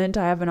moment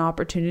I have an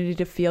opportunity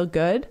to feel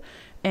good.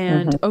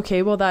 And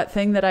okay, well, that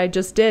thing that I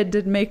just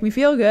didn't make me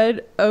feel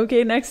good.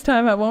 Okay, next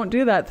time I won't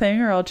do that thing,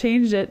 or I'll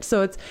change it.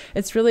 So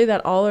it's really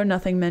that all or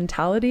nothing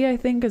mentality, I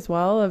think, as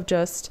well, of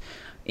just,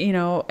 you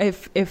know,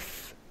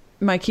 if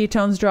my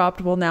ketones dropped,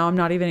 well, now I'm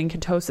not even in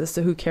ketosis,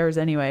 so who cares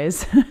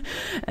anyways?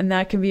 And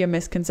that can be a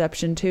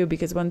misconception too,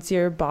 because once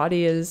your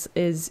body is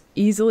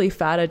easily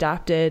fat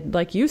adapted,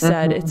 like you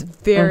said, it's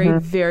very,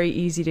 very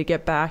easy to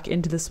get back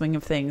into the swing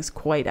of things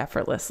quite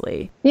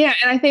effortlessly. Yeah,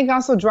 and I think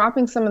also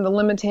dropping some of the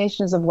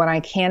limitations of what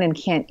I can and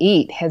can't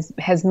eat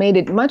has made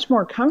it much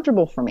more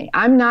comfortable for me.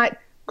 I'm not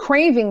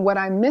craving what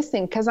I'm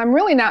missing because I'm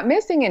really not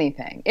missing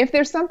anything. If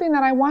there's something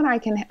that I want,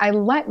 I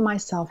let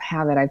myself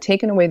have it. I've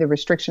taken away the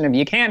restriction of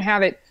you can't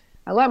have it.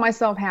 I let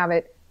myself have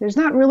it. There's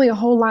not really a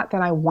whole lot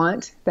that I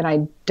want that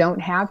I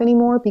don't have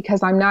anymore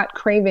because I'm not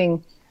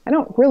craving. I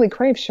don't really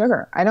crave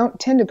sugar. I don't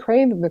tend to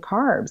crave the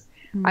carbs.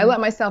 I let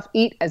myself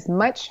eat as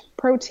much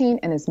protein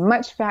and as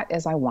much fat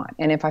as I want.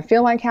 And if I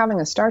feel like having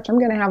a starch, I'm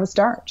going to have a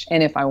starch.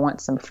 And if I want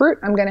some fruit,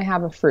 I'm going to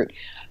have a fruit.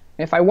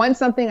 If I want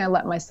something, I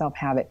let myself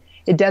have it.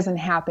 It doesn't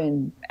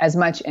happen as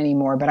much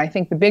anymore. But I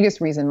think the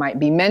biggest reason might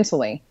be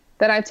mentally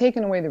that I've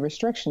taken away the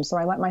restrictions. So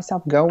I let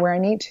myself go where I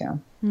need to.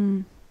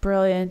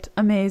 Brilliant.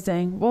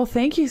 Amazing. Well,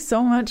 thank you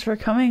so much for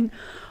coming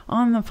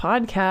on the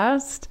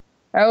podcast.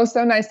 Oh,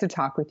 so nice to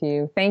talk with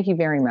you. Thank you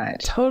very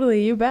much.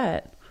 Totally. You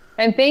bet.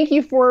 And thank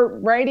you for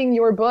writing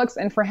your books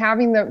and for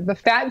having the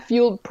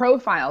fat-fueled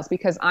profiles,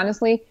 because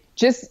honestly,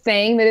 just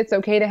saying that it's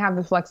okay to have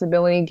the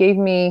flexibility gave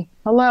me,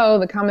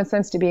 the common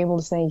sense to be able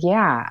to say,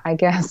 yeah, I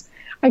guess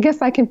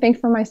I can think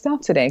for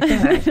myself today,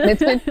 can't I?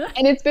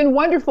 And it's been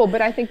wonderful,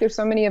 but I think there's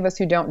so many of us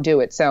who don't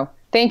do it. So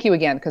thank you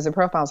again, because the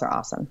profiles are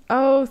awesome.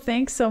 Oh,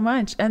 thanks so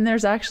much. And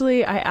there's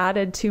actually, I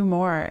added 2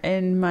 more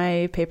in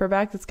my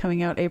paperback that's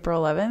coming out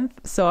April 11th.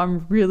 So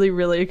I'm really,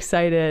 really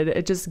excited.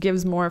 It just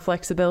gives more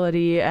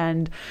flexibility.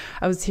 And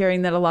I was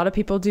hearing that a lot of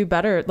people do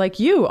better, like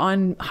you,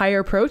 on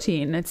higher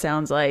protein, it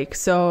sounds like.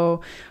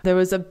 So there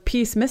was a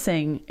piece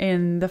missing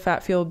in the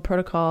fat fueled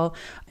protocol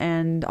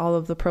and all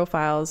of the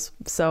profiles.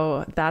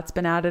 So that's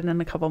been added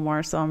in a couple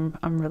more. So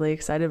I'm really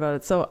excited about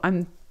it. So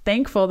I'm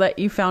thankful that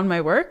you found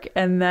my work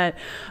and that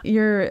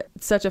you're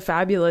such a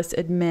fabulous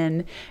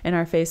admin in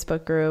our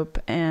Facebook group.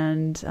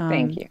 And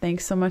thank you.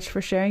 Thanks so much for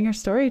sharing your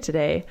story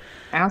today.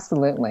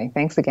 Absolutely.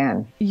 Thanks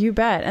again. You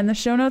bet. And the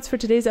show notes for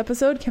today's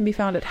episode can be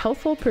found at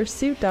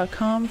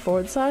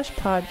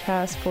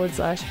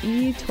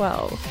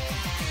healthfulpursuit.com/podcast/E12.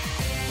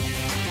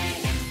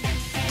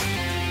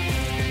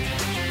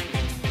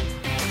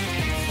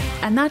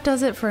 And that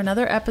does it for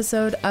another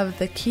episode of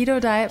the Keto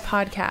Diet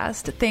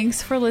Podcast.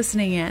 Thanks for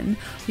listening in.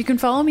 You can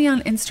follow me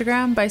on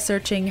Instagram by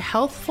searching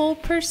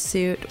Healthful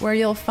Pursuit, where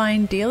you'll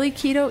find daily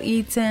keto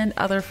eats and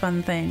other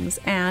fun things.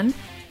 And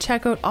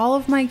check out all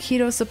of my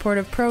keto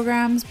supportive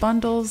programs,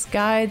 bundles,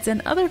 guides,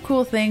 and other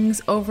cool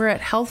things over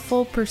at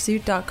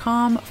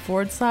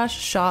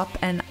healthfulpursuit.com/shop.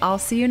 And I'll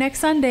see you next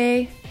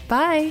Sunday.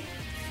 Bye.